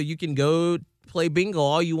money so you can go play bingo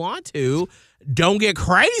all you want to. Don't get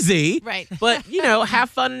crazy. Right. But, have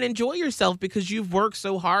fun and enjoy yourself because you've worked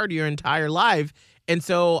so hard your entire life. And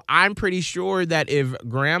so I'm pretty sure that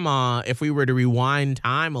if we were to rewind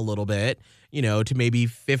time a little bit, to maybe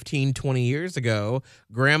 15, 20 years ago,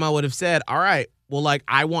 grandma would have said, all right, well, like,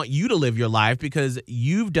 I want you to live your life because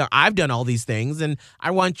I've done all these things, and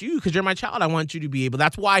I want you, because you're my child, I want you to be able,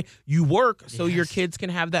 that's why you work, so your kids can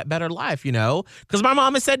have that better life, Because my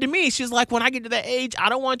mom has said to me, she's like, when I get to that age, I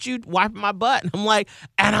don't want you wiping my butt. And I'm like,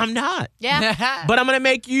 and I'm not. Yeah. But I'm going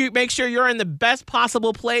to make sure you're in the best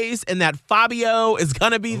possible place, and that Fabio is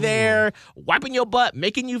going to be there, wiping your butt,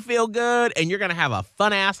 making you feel good, and you're going to have a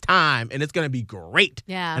fun-ass time, and it's going to be great.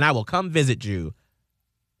 Yeah. And I will come visit you,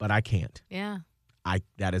 but I can't. Yeah.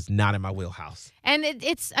 That is not in my wheelhouse. And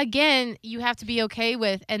it's, again, you have to be okay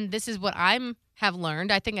with, and this is what have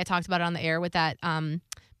learned. I think I talked about it on the air with that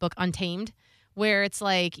book Untamed, where it's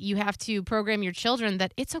like you have to program your children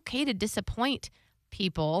that it's okay to disappoint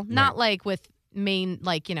people, not like with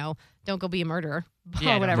don't go be a murderer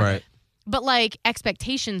or whatever. Right. But like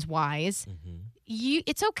expectations wise,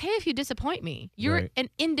 it's okay if you disappoint me. You're an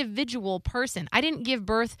individual person. I didn't give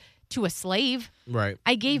birth to a slave. Right.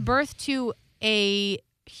 I gave birth to a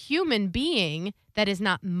human being that is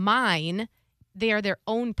not mine. They are their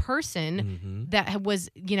own person that was,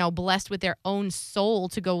 blessed with their own soul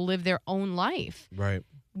to go live their own life. Right.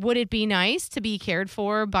 Would it be nice to be cared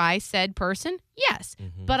for by said person? Yes.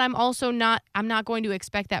 But I'm not going to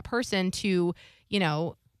expect that person to,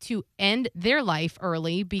 to end their life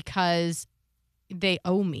early because they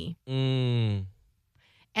owe me.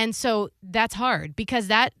 And so that's hard because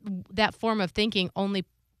that form of thinking only,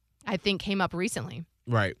 I think, came up recently.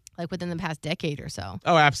 Right. Like within the past decade or so.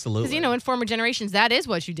 Oh, absolutely. Because, in former generations, that is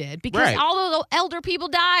what you did. Because all the elder people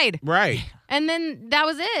died. Right. And then that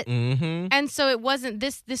was it. Mm-hmm. And so it wasn't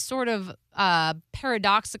this sort of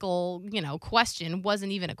paradoxical, question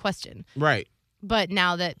wasn't even a question. Right. But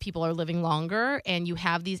now that people are living longer and you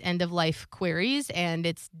have these end-of-life queries and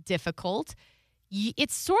it's difficult,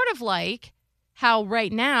 it's sort of like how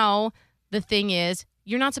right now the thing is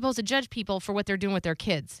you're not supposed to judge people for what they're doing with their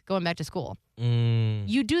kids going back to school.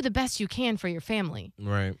 You do the best you can for your family.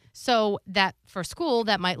 Right. So that for school,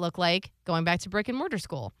 that might look like going back to brick and mortar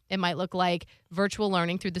school. It might look like virtual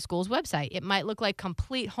learning through the school's website. It might look like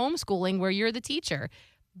complete homeschooling where you're the teacher.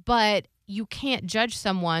 But you can't judge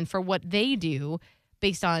someone for what they do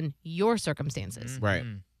based on your circumstances. Right.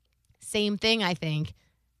 Same thing, I think,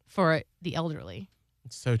 for the elderly.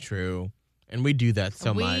 It's so true. And we do that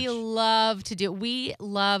so much. We love to do it. We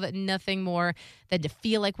love nothing more than to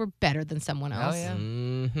feel like we're better than someone else. Oh, yeah.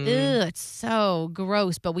 Mm-hmm. Ugh, it's so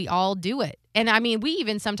gross, but we all do it. And I mean, we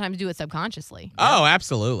even sometimes do it subconsciously. Oh,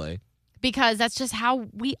 absolutely. Because that's just how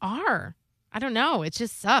we are. I don't know. It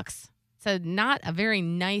just sucks. It's not a very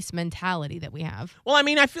nice mentality that we have. Well, I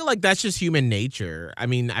mean, I feel like that's just human nature. I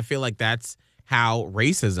mean, I feel like that's how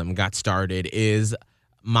racism got started is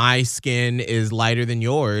my skin is lighter than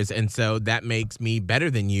yours, and so that makes me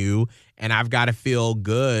better than you, and I've got to feel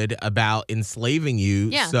good about enslaving you.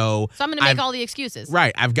 Yeah. So I'm going to make all the excuses.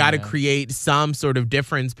 Right. I've got to create some sort of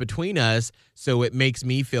difference between us so it makes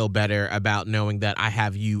me feel better about knowing that I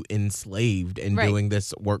have you enslaved and doing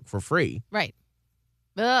this work for free. Right.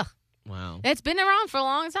 Ugh. Wow. It's been around for a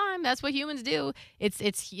long time. That's what humans do. It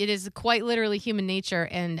is quite literally human nature,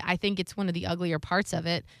 and I think it's one of the uglier parts of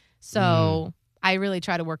it. So I really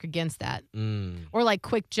try to work against that. Or like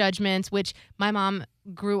quick judgments, which my mom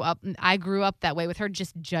I grew up that way with her,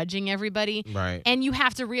 just judging everybody. Right. And you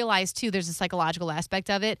have to realize, too, there's a psychological aspect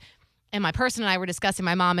of it. And my person and I were discussing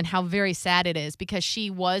my mom and how very sad it is because she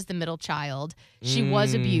was the middle child. She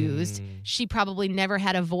was abused. She probably never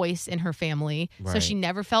had a voice in her family. So she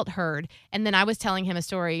never felt heard. And then I was telling him a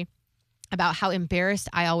story about how embarrassed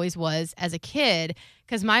I always was as a kid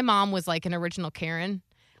because my mom was like an original Karen.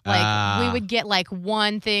 Like we would get like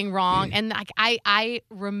one thing wrong. And like I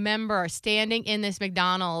remember standing in this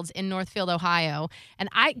McDonald's in Northfield, Ohio. And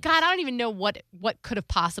I don't even know what could have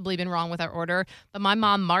possibly been wrong with our order. But my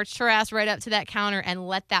mom marched her ass right up to that counter and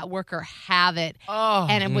let that worker have it.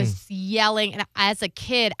 And it was yelling. And as a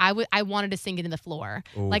kid, I wanted to sink it in the floor.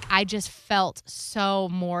 Oof. Like I just felt so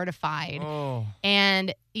mortified.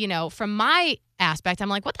 And, you know, from my aspect, I'm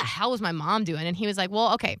like, what the hell was my mom doing? And he was like,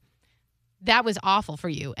 well, okay. That was awful for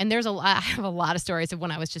you. And I have a lot of stories of when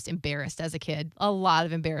I was just embarrassed as a kid, a lot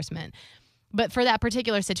of embarrassment. But for that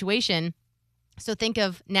particular situation, so think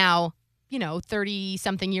of now,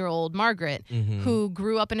 30-something-year-old Margaret, who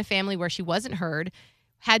grew up in a family where she wasn't heard,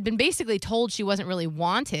 had been basically told she wasn't really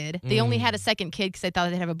wanted. They only had a second kid because they thought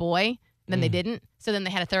they'd have a boy. Then they didn't. So then they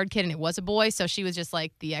had a third kid and it was a boy. So she was just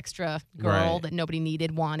like the extra girl that nobody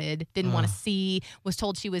needed, wanted, didn't want to see, was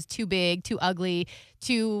told she was too big, too ugly,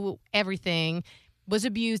 too everything, was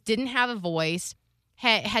abused, didn't have a voice,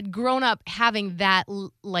 had grown up having that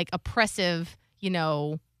like oppressive,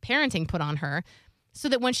 parenting put on her. So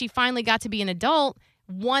that when she finally got to be an adult,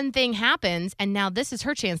 one thing happens and now this is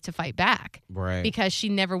her chance to fight back. Right. Because she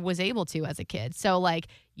never was able to as a kid. So like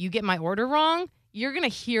you get my order wrong, you're going to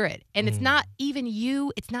hear it. And it's not even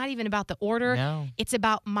you. It's not even about the order. No. It's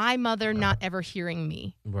about my mother not ever hearing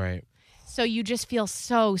me. Right. So you just feel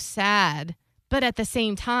so sad. But at the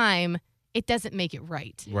same time, it doesn't make it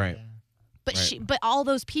right. Right. But but all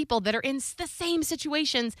those people that are in the same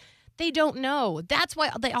situations, they don't know. That's why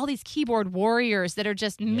all these keyboard warriors that are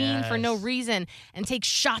just mean for no reason and take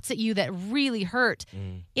shots at you that really hurt.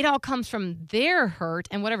 It all comes from their hurt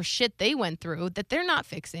and whatever shit they went through that they're not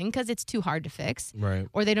fixing because it's too hard to fix. Right.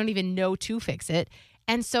 Or they don't even know to fix it.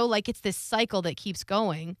 And so like it's this cycle that keeps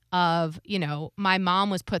going of, my mom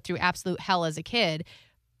was put through absolute hell as a kid,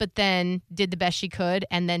 but then did the best she could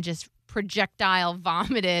and then just projectile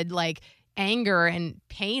vomited like anger and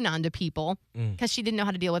pain onto people because she didn't know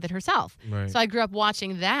how to deal with it herself. Right. So I grew up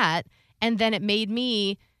watching that, and then it made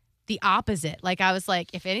me the opposite. Like I was like,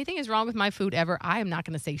 if anything is wrong with my food ever, I am not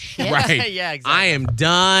going to say shit. Right. Yeah, exactly. I am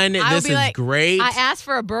done. This is like, great. I asked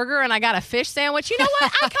for a burger and I got a fish sandwich. You know what?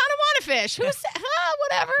 I kind of want a fish. Who said,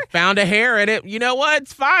 whatever. Found a hair in it. You know what?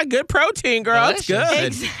 It's fine. Good protein, girl. Delicious.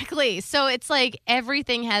 It's good. Exactly. So it's like every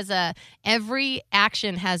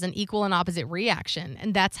action has an equal and opposite reaction.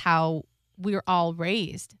 And that's how we're all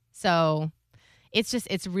raised. So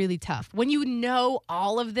it's really tough when you know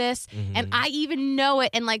all of this. And I even know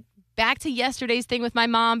it. And like back to yesterday's thing with my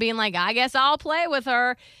mom being like, I guess I'll play with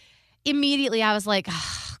her. Immediately I was like,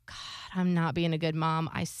 oh God, I'm not being a good mom.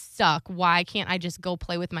 I suck. Why can't I just go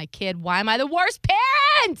play with my kid? Why am I the worst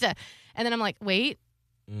parent? And then I'm like, wait,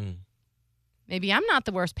 maybe I'm not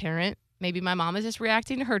the worst parent. Maybe my mom is just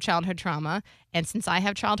reacting to her childhood trauma. And since I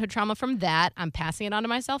have childhood trauma from that, I'm passing it on to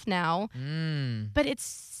myself now. But it's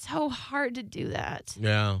so hard to do that.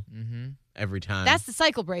 Yeah. Every time. That's the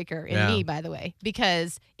cycle breaker in me, by the way.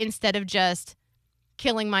 Because instead of just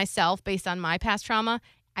killing myself based on my past trauma,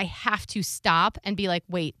 I have to stop and be like,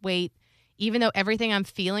 wait. Even though everything I'm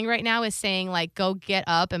feeling right now is saying, like, go get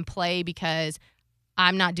up and play because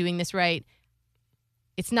I'm not doing this right.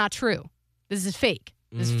 It's not true. This is fake.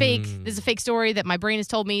 This is fake. This is a fake story that my brain has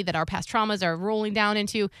told me that our past traumas are rolling down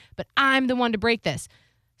into, but I'm the one to break this.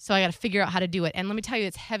 So I got to figure out how to do it. And let me tell you,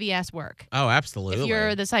 it's heavy-ass work. Oh, absolutely. If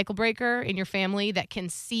you're the cycle breaker in your family that can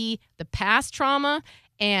see the past trauma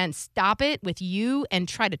and stop it with you and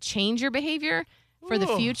try to change your behavior for the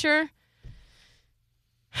future.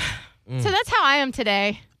 So that's how I am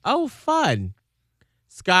today. Oh, fun.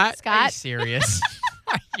 Scott? Are you serious?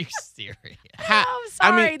 Are You serious? Oh, I'm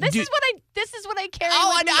sorry. mean, this is what I carry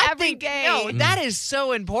with me every day. No, that is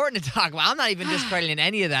so important to talk about. I'm not even discrediting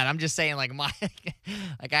any of that. I'm just saying, like,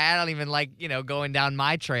 I don't even like, going down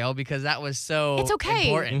my trail because that was so It's okay.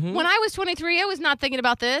 important. When I was 23, I was not thinking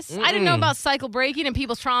about this. I didn't know about cycle breaking and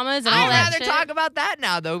people's traumas and all I'd that rather shit. talk about that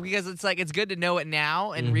now, though, because it's like it's good to know it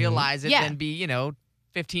now and realize it than be,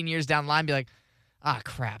 15 years down the line, be like,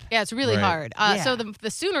 crap. Yeah, it's really hard. So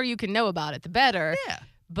the sooner you can know about it, the better. Yeah.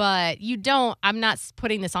 But I'm not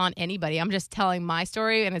putting this on anybody. I'm just telling my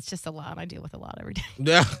story, and it's just a lot. I deal with a lot every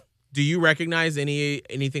day. Do you recognize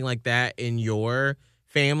anything like that in your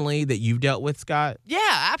family that you've dealt with, Scott? Yeah,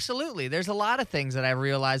 absolutely. There's a lot of things that I've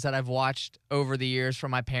realized that I've watched over the years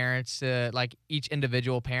from my parents to like each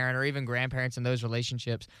individual parent or even grandparents in those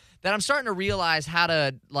relationships that I'm starting to realize how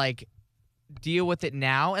to like deal with it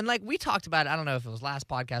now. And like we talked about it, I don't know if it was last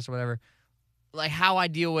podcast or whatever, like how I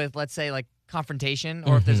deal with, let's say, like confrontation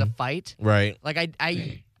or if there's a fight. Right. Like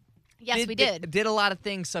I Yes, we did. Did a lot of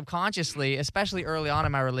things subconsciously, especially early on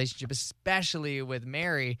in my relationship, especially with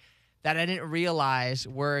Mary, that I didn't realize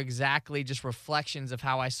were exactly just reflections of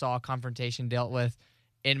how I saw confrontation dealt with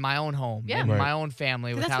in my own home, in my own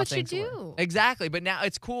family, with that's how what things you were. do. Exactly. But now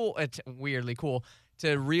it's cool. It's weirdly cool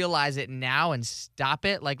to realize it now and stop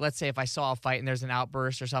it. Like, let's say if I saw a fight and there's an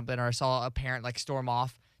outburst or something, or I saw a parent like storm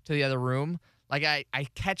off to the other room, like I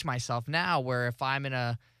catch myself now where if I'm in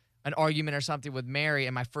an argument or something with Mary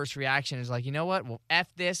and my first reaction is like, you know what? Well, F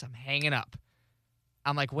this, I'm hanging up.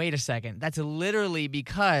 I'm like, wait a second. That's literally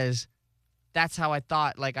because that's how I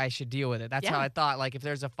thought like I should deal with it. That's how I thought like if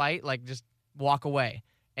there's a fight, like just walk away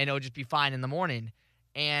and it'll just be fine in the morning.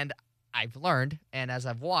 And I've learned, and as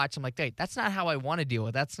I've watched, I'm like, hey, that's not how I want to deal with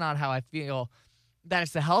it. That's not how I feel that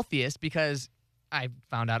it's the healthiest, because I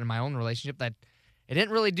found out in my own relationship that it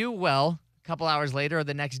didn't really do well. A couple hours later or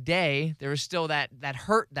the next day, there was still that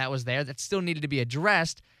hurt that was there that still needed to be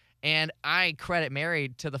addressed. And I credit Mary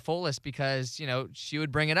to the fullest because, she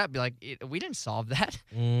would bring it up, be like, we didn't solve that.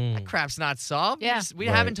 That crap's not solved. Yeah. We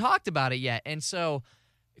haven't talked about it yet. And so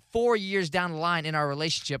 4 years down the line in our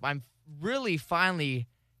relationship, I'm really finally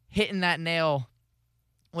hitting that nail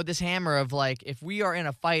with this hammer of like, if we are in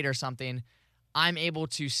a fight or something, I'm able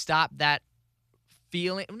to stop that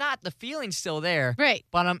feeling. Not the feeling's still there, Right.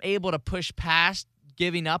 but I'm able to push past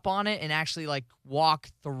giving up on it and actually like walk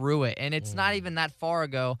through it. And it's not even that far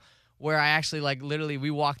ago where I actually like literally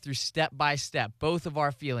we walked through step by step both of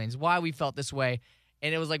our feelings, why we felt this way.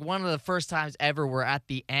 And it was like one of the first times ever we're at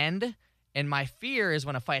the end. And my fear is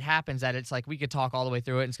when a fight happens that it's like we could talk all the way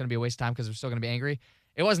through it and it's going to be a waste of time because we're still going to be angry.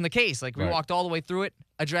 It wasn't the case. Like we walked all the way through it,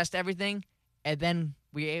 addressed everything, and then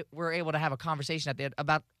we were able to have a conversation at the end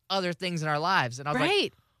about other things in our lives. And I was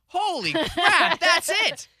like, holy crap, that's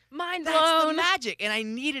it. Mind That's the blown. magic. And I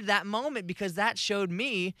needed that moment because that showed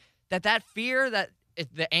me that fear that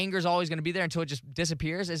the anger is always going to be there until it just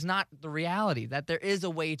disappears is not the reality, that there is a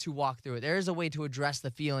way to walk through it. There is a way to address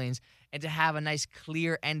the feelings and to have a nice,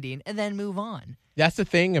 clear ending and then move on. That's the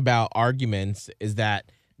thing about arguments is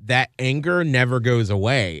that anger never goes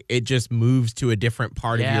away. It just moves to a different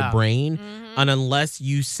part of your brain. And unless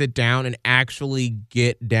you sit down and actually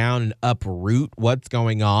get down and uproot what's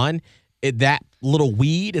going on, that little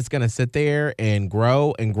weed is going to sit there and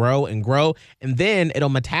grow and grow and grow. And then it'll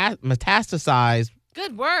metastasize.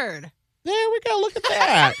 Good word. There we go. Look at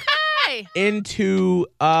that. Into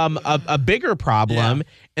a bigger problem.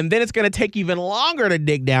 And then it's going to take even longer to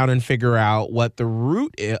dig down and figure out what the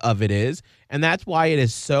root of it is. And that's why it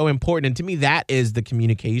is so important. And to me, that is the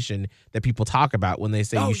communication that people talk about when they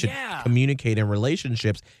say you should communicate in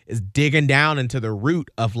relationships, is digging down into the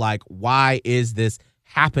root of like, why is this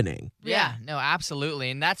happening? Yeah, no, absolutely.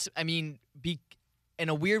 And that's, in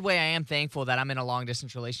a weird way, I am thankful that I'm in a long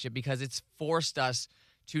distance relationship because it's forced us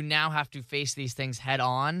to now have to face these things head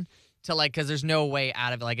on to like, because there's no way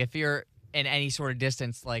out of it. Like if you're in any sort of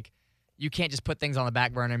distance, like you can't just put things on the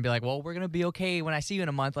back burner and be like, well, we're going to be okay when I see you in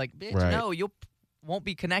a month. Like, bitch, no, you won't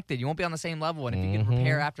be connected. You won't be on the same level. And if you can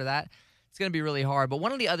repair after that, it's going to be really hard. But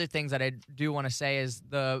one of the other things that I do want to say is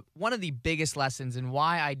one of the biggest lessons and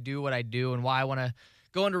why I do what I do and why I want to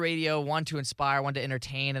go into radio, want to inspire, want to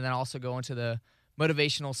entertain, and then also go into the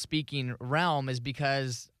motivational speaking realm is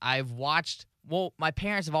because I've watched, my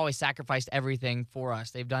parents have always sacrificed everything for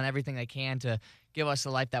us. They've done everything they can to give us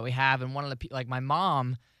the life that we have. And one of the, like my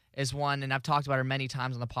mom is one, and I've talked about her many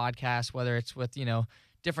times on the podcast, whether it's with,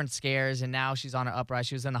 different scares, and now she's on an uprise.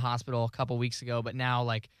 She was in the hospital a couple weeks ago, but now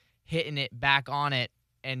like hitting it back on it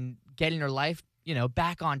and getting her life,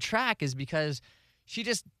 back on track is because she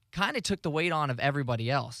just kind of took the weight on of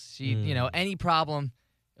everybody else. She, any problem,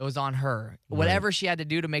 It was on her. Right. Whatever she had to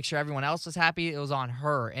do to make sure everyone else was happy, it was on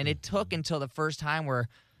her. And it took until the first time where,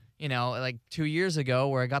 like 2 years ago,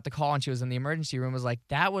 where I got the call and she was in the emergency room, was like,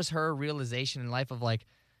 that was her realization in life of like,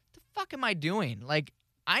 the fuck am I doing? Like,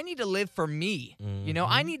 I need to live for me.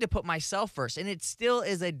 I need to put myself first. And it still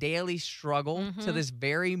is a daily struggle to this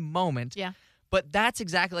very moment. Yeah. But that's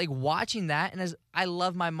exactly like watching that. And as I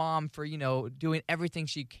love my mom for, doing everything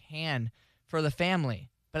she can for the family.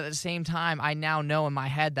 But at the same time, I now know in my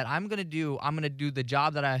head that I'm going to do the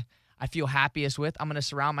job that I feel happiest with. I'm going to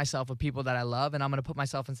surround myself with people that I love, and I'm going to put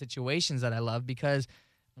myself in situations that I love because,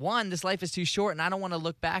 one, this life is too short, and I don't want to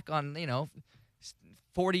look back on,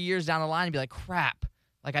 40 years down the line and be like, crap,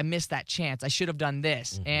 like I missed that chance. I should have done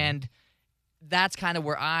this. And that's kind of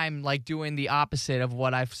where I'm like doing the opposite of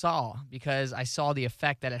what I saw, because I saw the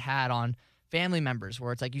effect that it had on family members,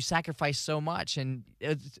 where it's like you sacrifice so much, and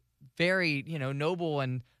it's very, noble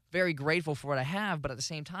and very grateful for what I have. But at the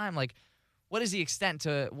same time, like, what is the extent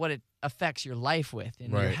to what it affects your life with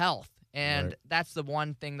and your health? And that's the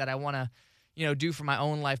one thing that I want to, do for my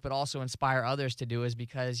own life, but also inspire others to do, is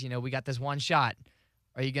because, we got this one shot.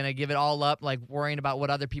 Are you going to give it all up, like worrying about what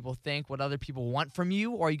other people think, what other people want from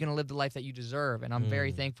you, or are you going to live the life that you deserve? And I'm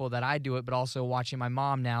very thankful that I do it, but also watching my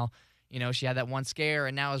mom now, she had that one scare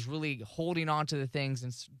and now is really holding on to the things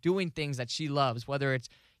and doing things that she loves, whether it's,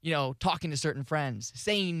 talking to certain friends,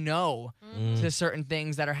 saying no to certain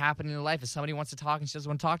things that are happening in her life. If somebody wants to talk and she doesn't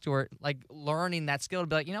want to talk to her, like learning that skill to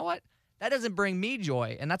be like, you know what? That doesn't bring me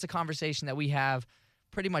joy. And that's a conversation that we have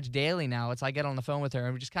pretty much daily now. It's I get on the phone with her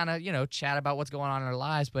and we just kind of, chat about what's going on in our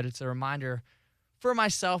lives, but it's a reminder for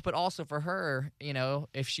myself, but also for her,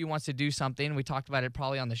 if she wants to do something. We talked about it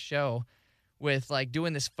probably on the show with like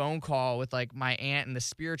doing this phone call with like my aunt and the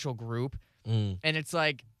spiritual group. And it's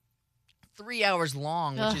like 3 hours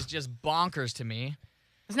long, which is just bonkers to me.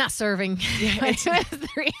 It's not serving. And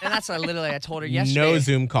that's what I told her yesterday. No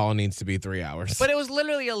Zoom call needs to be 3 hours. But it was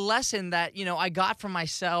literally a lesson that, I got from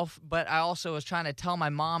myself, but I also was trying to tell my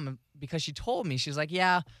mom, because she told me, she was like,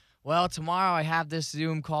 yeah, well, tomorrow I have this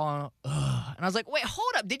Zoom call. And I was like, wait,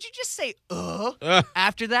 hold up. Did you just say,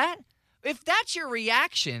 after that? If that's your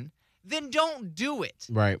reaction, then don't do it.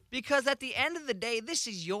 Right. Because at the end of the day, this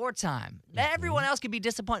is your time. Everyone else could be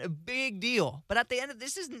disappointed. A big deal. But at the end of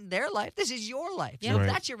this isn't their life. This is your life. So if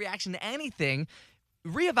that's your reaction to anything,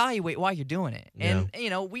 reevaluate why you're doing it. And,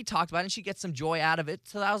 we talked about it, and she gets some joy out of it.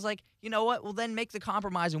 So I was like, you know what? Well, then make the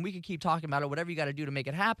compromise, and we can keep talking about it, whatever you got to do to make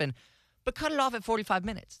it happen. But cut it off at 45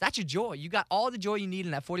 minutes. That's your joy. You got all the joy you need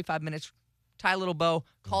in that 45 minutes. Tie a little bow.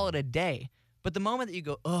 Call it a day. But the moment that you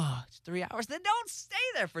go, it's 3 hours, then don't stay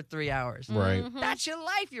there for 3 hours. Right. That's your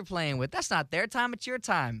life you're playing with. That's not their time. It's your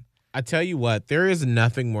time. I tell you what, there is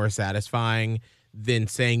nothing more satisfying than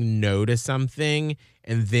saying no to something,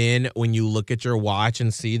 and then when you look at your watch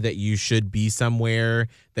and see that you should be somewhere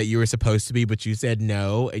that you were supposed to be, but you said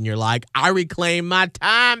no, and you're like, I reclaim my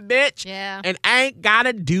time, bitch. Yeah. And I ain't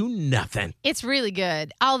gotta do nothing. It's really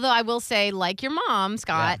good. Although I will say, like your mom,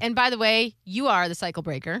 Scott, and by the way, you are the cycle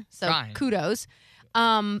breaker, so kudos.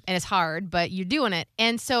 And it's hard, but you're doing it.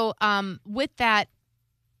 And so with that,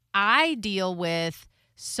 I deal with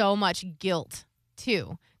so much guilt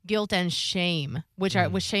too. Guilt and shame, which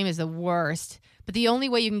shame is the worst. But the only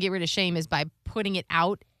way you can get rid of shame is by putting it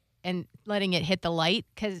out and letting it hit the light,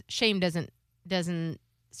 because shame doesn't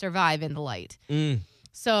survive in the light.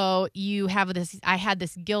 So you have this. I had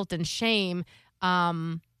this guilt and shame.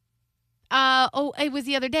 It was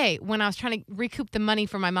the other day when I was trying to recoup the money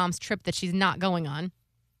for my mom's trip that she's not going on,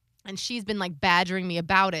 and she's been like badgering me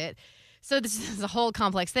about it. So this is a whole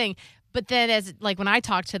complex thing. But then when I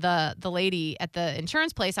talked to the lady at the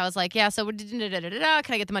insurance place, I was like, yeah, so can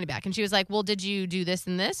I get the money back? And she was like, well, did you do this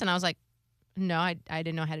and this? And I was like, no, I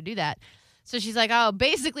didn't know how to do that. So she's like, oh,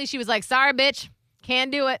 basically she was like, sorry, bitch,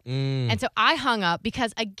 can't do it. And so I hung up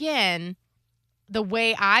because, again, the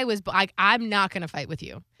way I was, I'm not going to fight with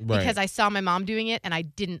you because I saw my mom doing it and I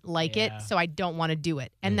didn't like it. So I don't want to do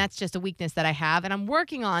it. And that's just a weakness that I have. And I'm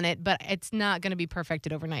working on it, but it's not going to be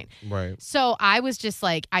perfected overnight. Right. So I was just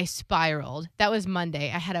like, I spiraled. That was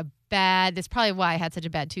Monday. I had that's probably why I had such a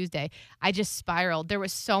bad Tuesday. I just spiraled. There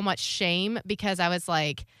was so much shame because I was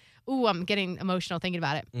like, ooh, I'm getting emotional thinking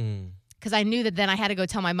about it. Because I knew that then I had to go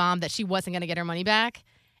tell my mom that she wasn't going to get her money back.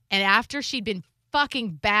 And after she'd been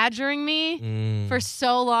fucking badgering me for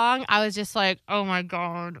so long, I was just like, oh my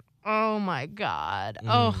God. Oh God.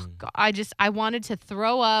 I wanted to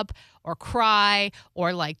throw up or cry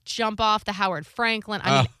or like jump off the Howard Franklin.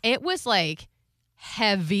 I mean, it was like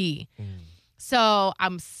heavy. So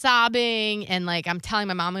I'm sobbing and like I'm telling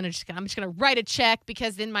my mom I'm just gonna write a check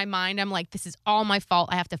because in my mind I'm like, this is all my fault.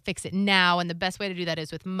 I have to fix it now, and the best way to do that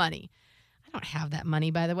is with money. I don't have that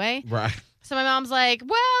money, by the way. Right. So my mom's like,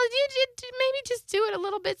 well, you maybe just do it a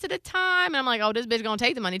little bits at a time. And I'm like, oh, this bitch gonna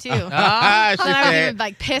take the money too. She And I was said, even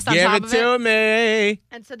like pissed on give top it of it. to me.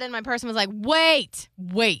 And so then my person was like, wait.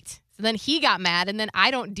 So then he got mad, and then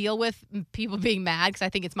I don't deal with people being mad because I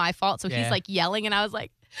think it's my fault. So he's like yelling, and I was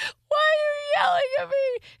like, why are you yelling at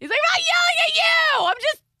me? He's like, I'm not yelling at you. I'm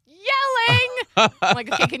just yelling. I'm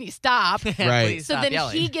like, okay, can you stop? Right. Please So stop then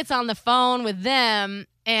yelling. he gets on the phone with them,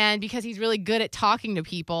 and because he's really good at talking to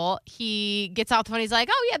people, he gets off the phone. He's like,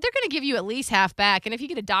 oh, yeah, they're going to give you at least half back. And if you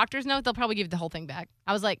get a doctor's note, they'll probably give you the whole thing back.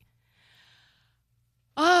 I was like,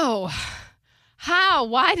 oh, how?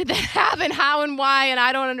 Why did that happen? How and why? And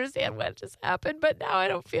I don't understand what just happened. But now I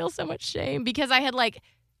don't feel so much shame because I had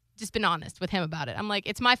just been honest with him about it. I'm like,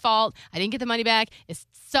 it's my fault. I didn't get the money back. It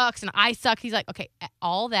sucks and I suck. He's like, okay,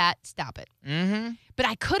 all that, stop it. Mm-hmm. But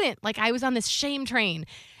I couldn't. I was on this shame train.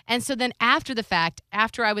 And so then after the fact,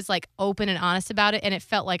 after I was open and honest about it and it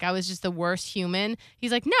felt like I was just the worst human,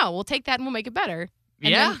 he's like, no, we'll take that and we'll make it better.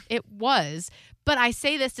 And Yeah. then it was. But I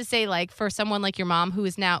say this to say, for someone like your mom who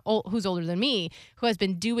is now, who's older than me, who has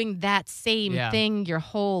been doing that same thing your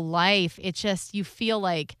whole life, it's just, you feel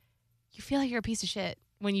like you're a piece of shit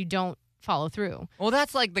when you don't follow through. Well,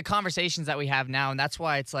 that's the conversations that we have now, and that's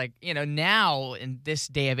why it's now in this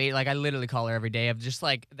day of age, I literally call her every day of just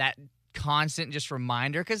that constant just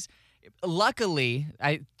reminder. Because luckily,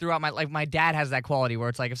 throughout my dad has that quality where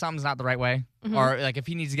it's if something's not the right way, or if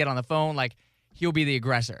he needs to get on the phone, he'll be the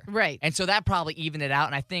aggressor. Right. And so that probably evened it out.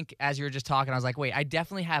 And I think as you were just talking, I was like, wait, I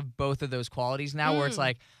definitely have both of those qualities now where it's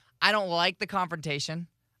I don't like the confrontation,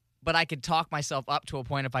 but I could talk myself up to a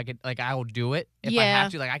point if I could, I will do it if I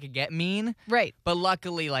have to. I could get mean. Right. But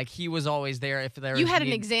luckily, he was always there if there was You had an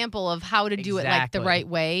need. example of how to do it the right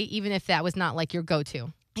way, even if that was not your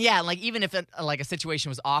go-to. Yeah, even if a situation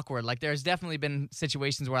was awkward, there's definitely been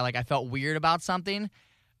situations where I felt weird about something,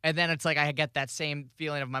 and then it's I get that same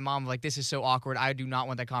feeling of my mom this is so awkward. I do not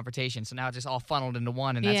want that confrontation. So now it's just all funneled into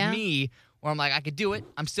one, and that's me. Where I'm I could do it.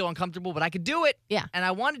 I'm still uncomfortable, but I could do it. Yeah. And I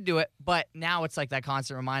want to do it, but now it's that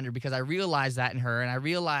constant reminder because I realize that in her, and I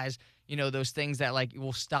realize those things that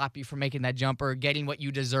will stop you from making that jump or getting what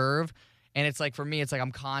you deserve. And it's for me, it's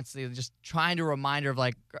I'm constantly just trying to remind her of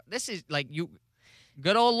this is you.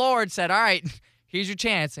 Good old Lord said, all right, here's your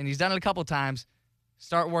chance. And he's done it a couple times.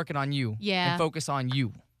 Start working on you. Yeah. And focus on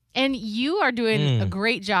you. And you are doing a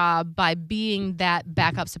great job by being that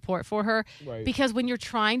backup support for her. Right. Because when you're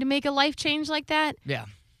trying to make a life change like that, Yeah.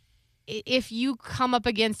 if you come up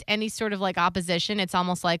against any sort of opposition, it's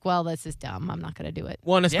almost well, this is dumb. I'm not going to do it.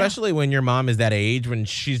 Well, and especially when your mom is that age, when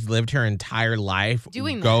she's lived her entire life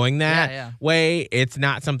Going that way, it's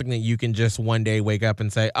not something that you can just one day wake up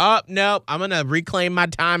and say, oh, no, I'm going to reclaim my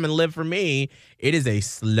time and live for me. It is a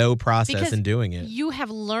slow process Because in doing it. You have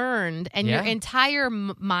learned, and your entire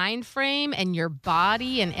mind frame and your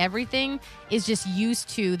body and everything is just used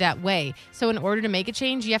to that way. So in order to make a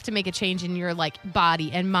change, you have to make a change in your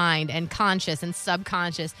body and mind and conscious and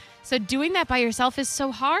subconscious. So doing that by yourself is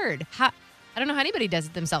so hard. I don't know how anybody does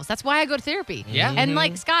it themselves. That's why I go to therapy. Yeah.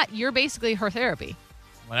 And Scott, you're basically her therapy.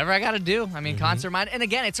 Whatever I got to do. I mean, constant reminder. And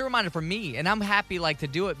again, it's a reminder for me. And I'm happy to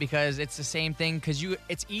do it because it's the same thing. Because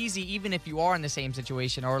it's easy, even if you are in the same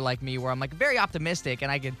situation or like me, where I'm very optimistic and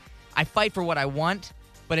I fight for what I want,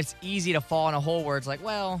 but it's easy to fall in a hole where it's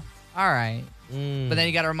well, all right. But then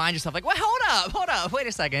you got to remind yourself well, hold up, wait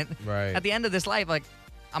a second. Right. At the end of this life, I'm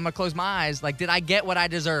going to close my eyes. Did I get what I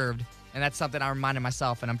deserved? And that's something I reminded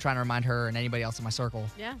myself, and I'm trying to remind her and anybody else in my circle.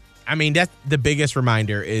 Yeah. I mean, that's the biggest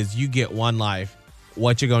reminder is you get one life.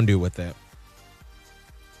 What you going to do with it?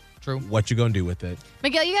 True. What you going to do with it?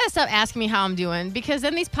 Miguel, you got to stop asking me how I'm doing because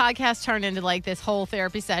then these podcasts turn into this whole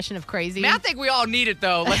therapy session of crazy. I mean, I think we all need it,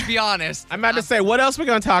 though. Let's be honest. I'm about to say, what else we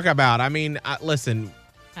going to talk about? I mean, listen.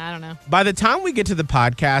 I don't know. By the time we get to the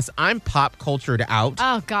podcast, I'm pop cultured out.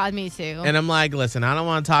 Oh, God, me too. And I'm listen, I don't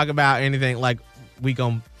want to talk about anything. We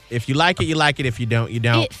gon' if you like it, you like it. If you don't, you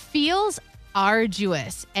don't. It feels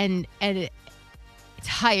arduous and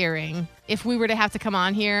tiring if we were to have to come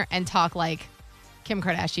on here and talk like Kim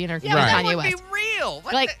Kardashian or that Kanye would West. be real.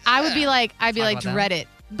 I would be I'd be Talk about dread it.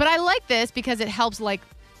 But I like this because it helps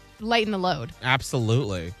lighten the load.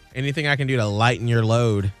 Absolutely. Anything I can do to lighten your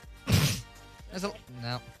load.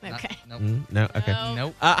 No. Okay. Nope. No, okay. No.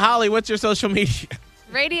 Nope. Holly, what's your social media?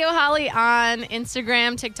 Radio Holly on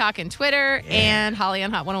Instagram, TikTok, and Twitter, and Holly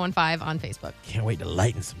on Hot 1015 on Facebook. Can't wait to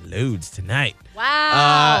lighten some loads tonight.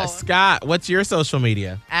 Wow. Scott, what's your social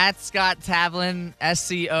media? At Scott Tavlin,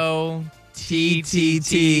 SCOTTAVLIN.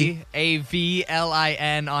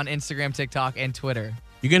 TTTAVLIN on Instagram, TikTok, and Twitter.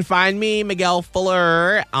 You can find me, Miguel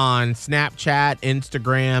Fuller, on Snapchat,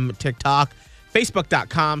 Instagram, TikTok,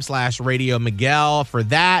 Facebook.com/Radio Miguel. For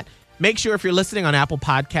that, make sure if you're listening on Apple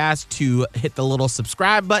Podcasts to hit the little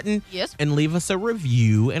subscribe button. Yes. And leave us a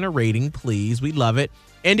review and a rating, please. We love it.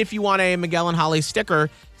 And if you want a Miguel and Holly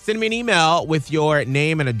sticker, send me an email with your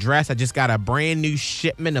name and address. I just got a brand new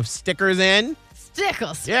shipment of stickers in.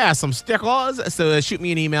 Stickers. Yeah, some stickers. So shoot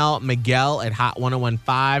me an email,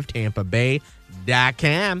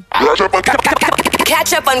 Miguel@hot1015tampabay.com.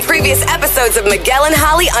 Catch up on previous episodes of Miguel and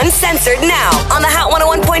Holly Uncensored now on the Hot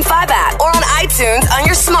 101.5 app or on iTunes on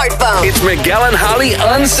your smartphone. It's Miguel and Holly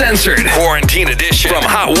Uncensored, Quarantine Edition from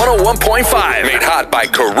Hot 101.5. Made hot by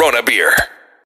Corona Beer.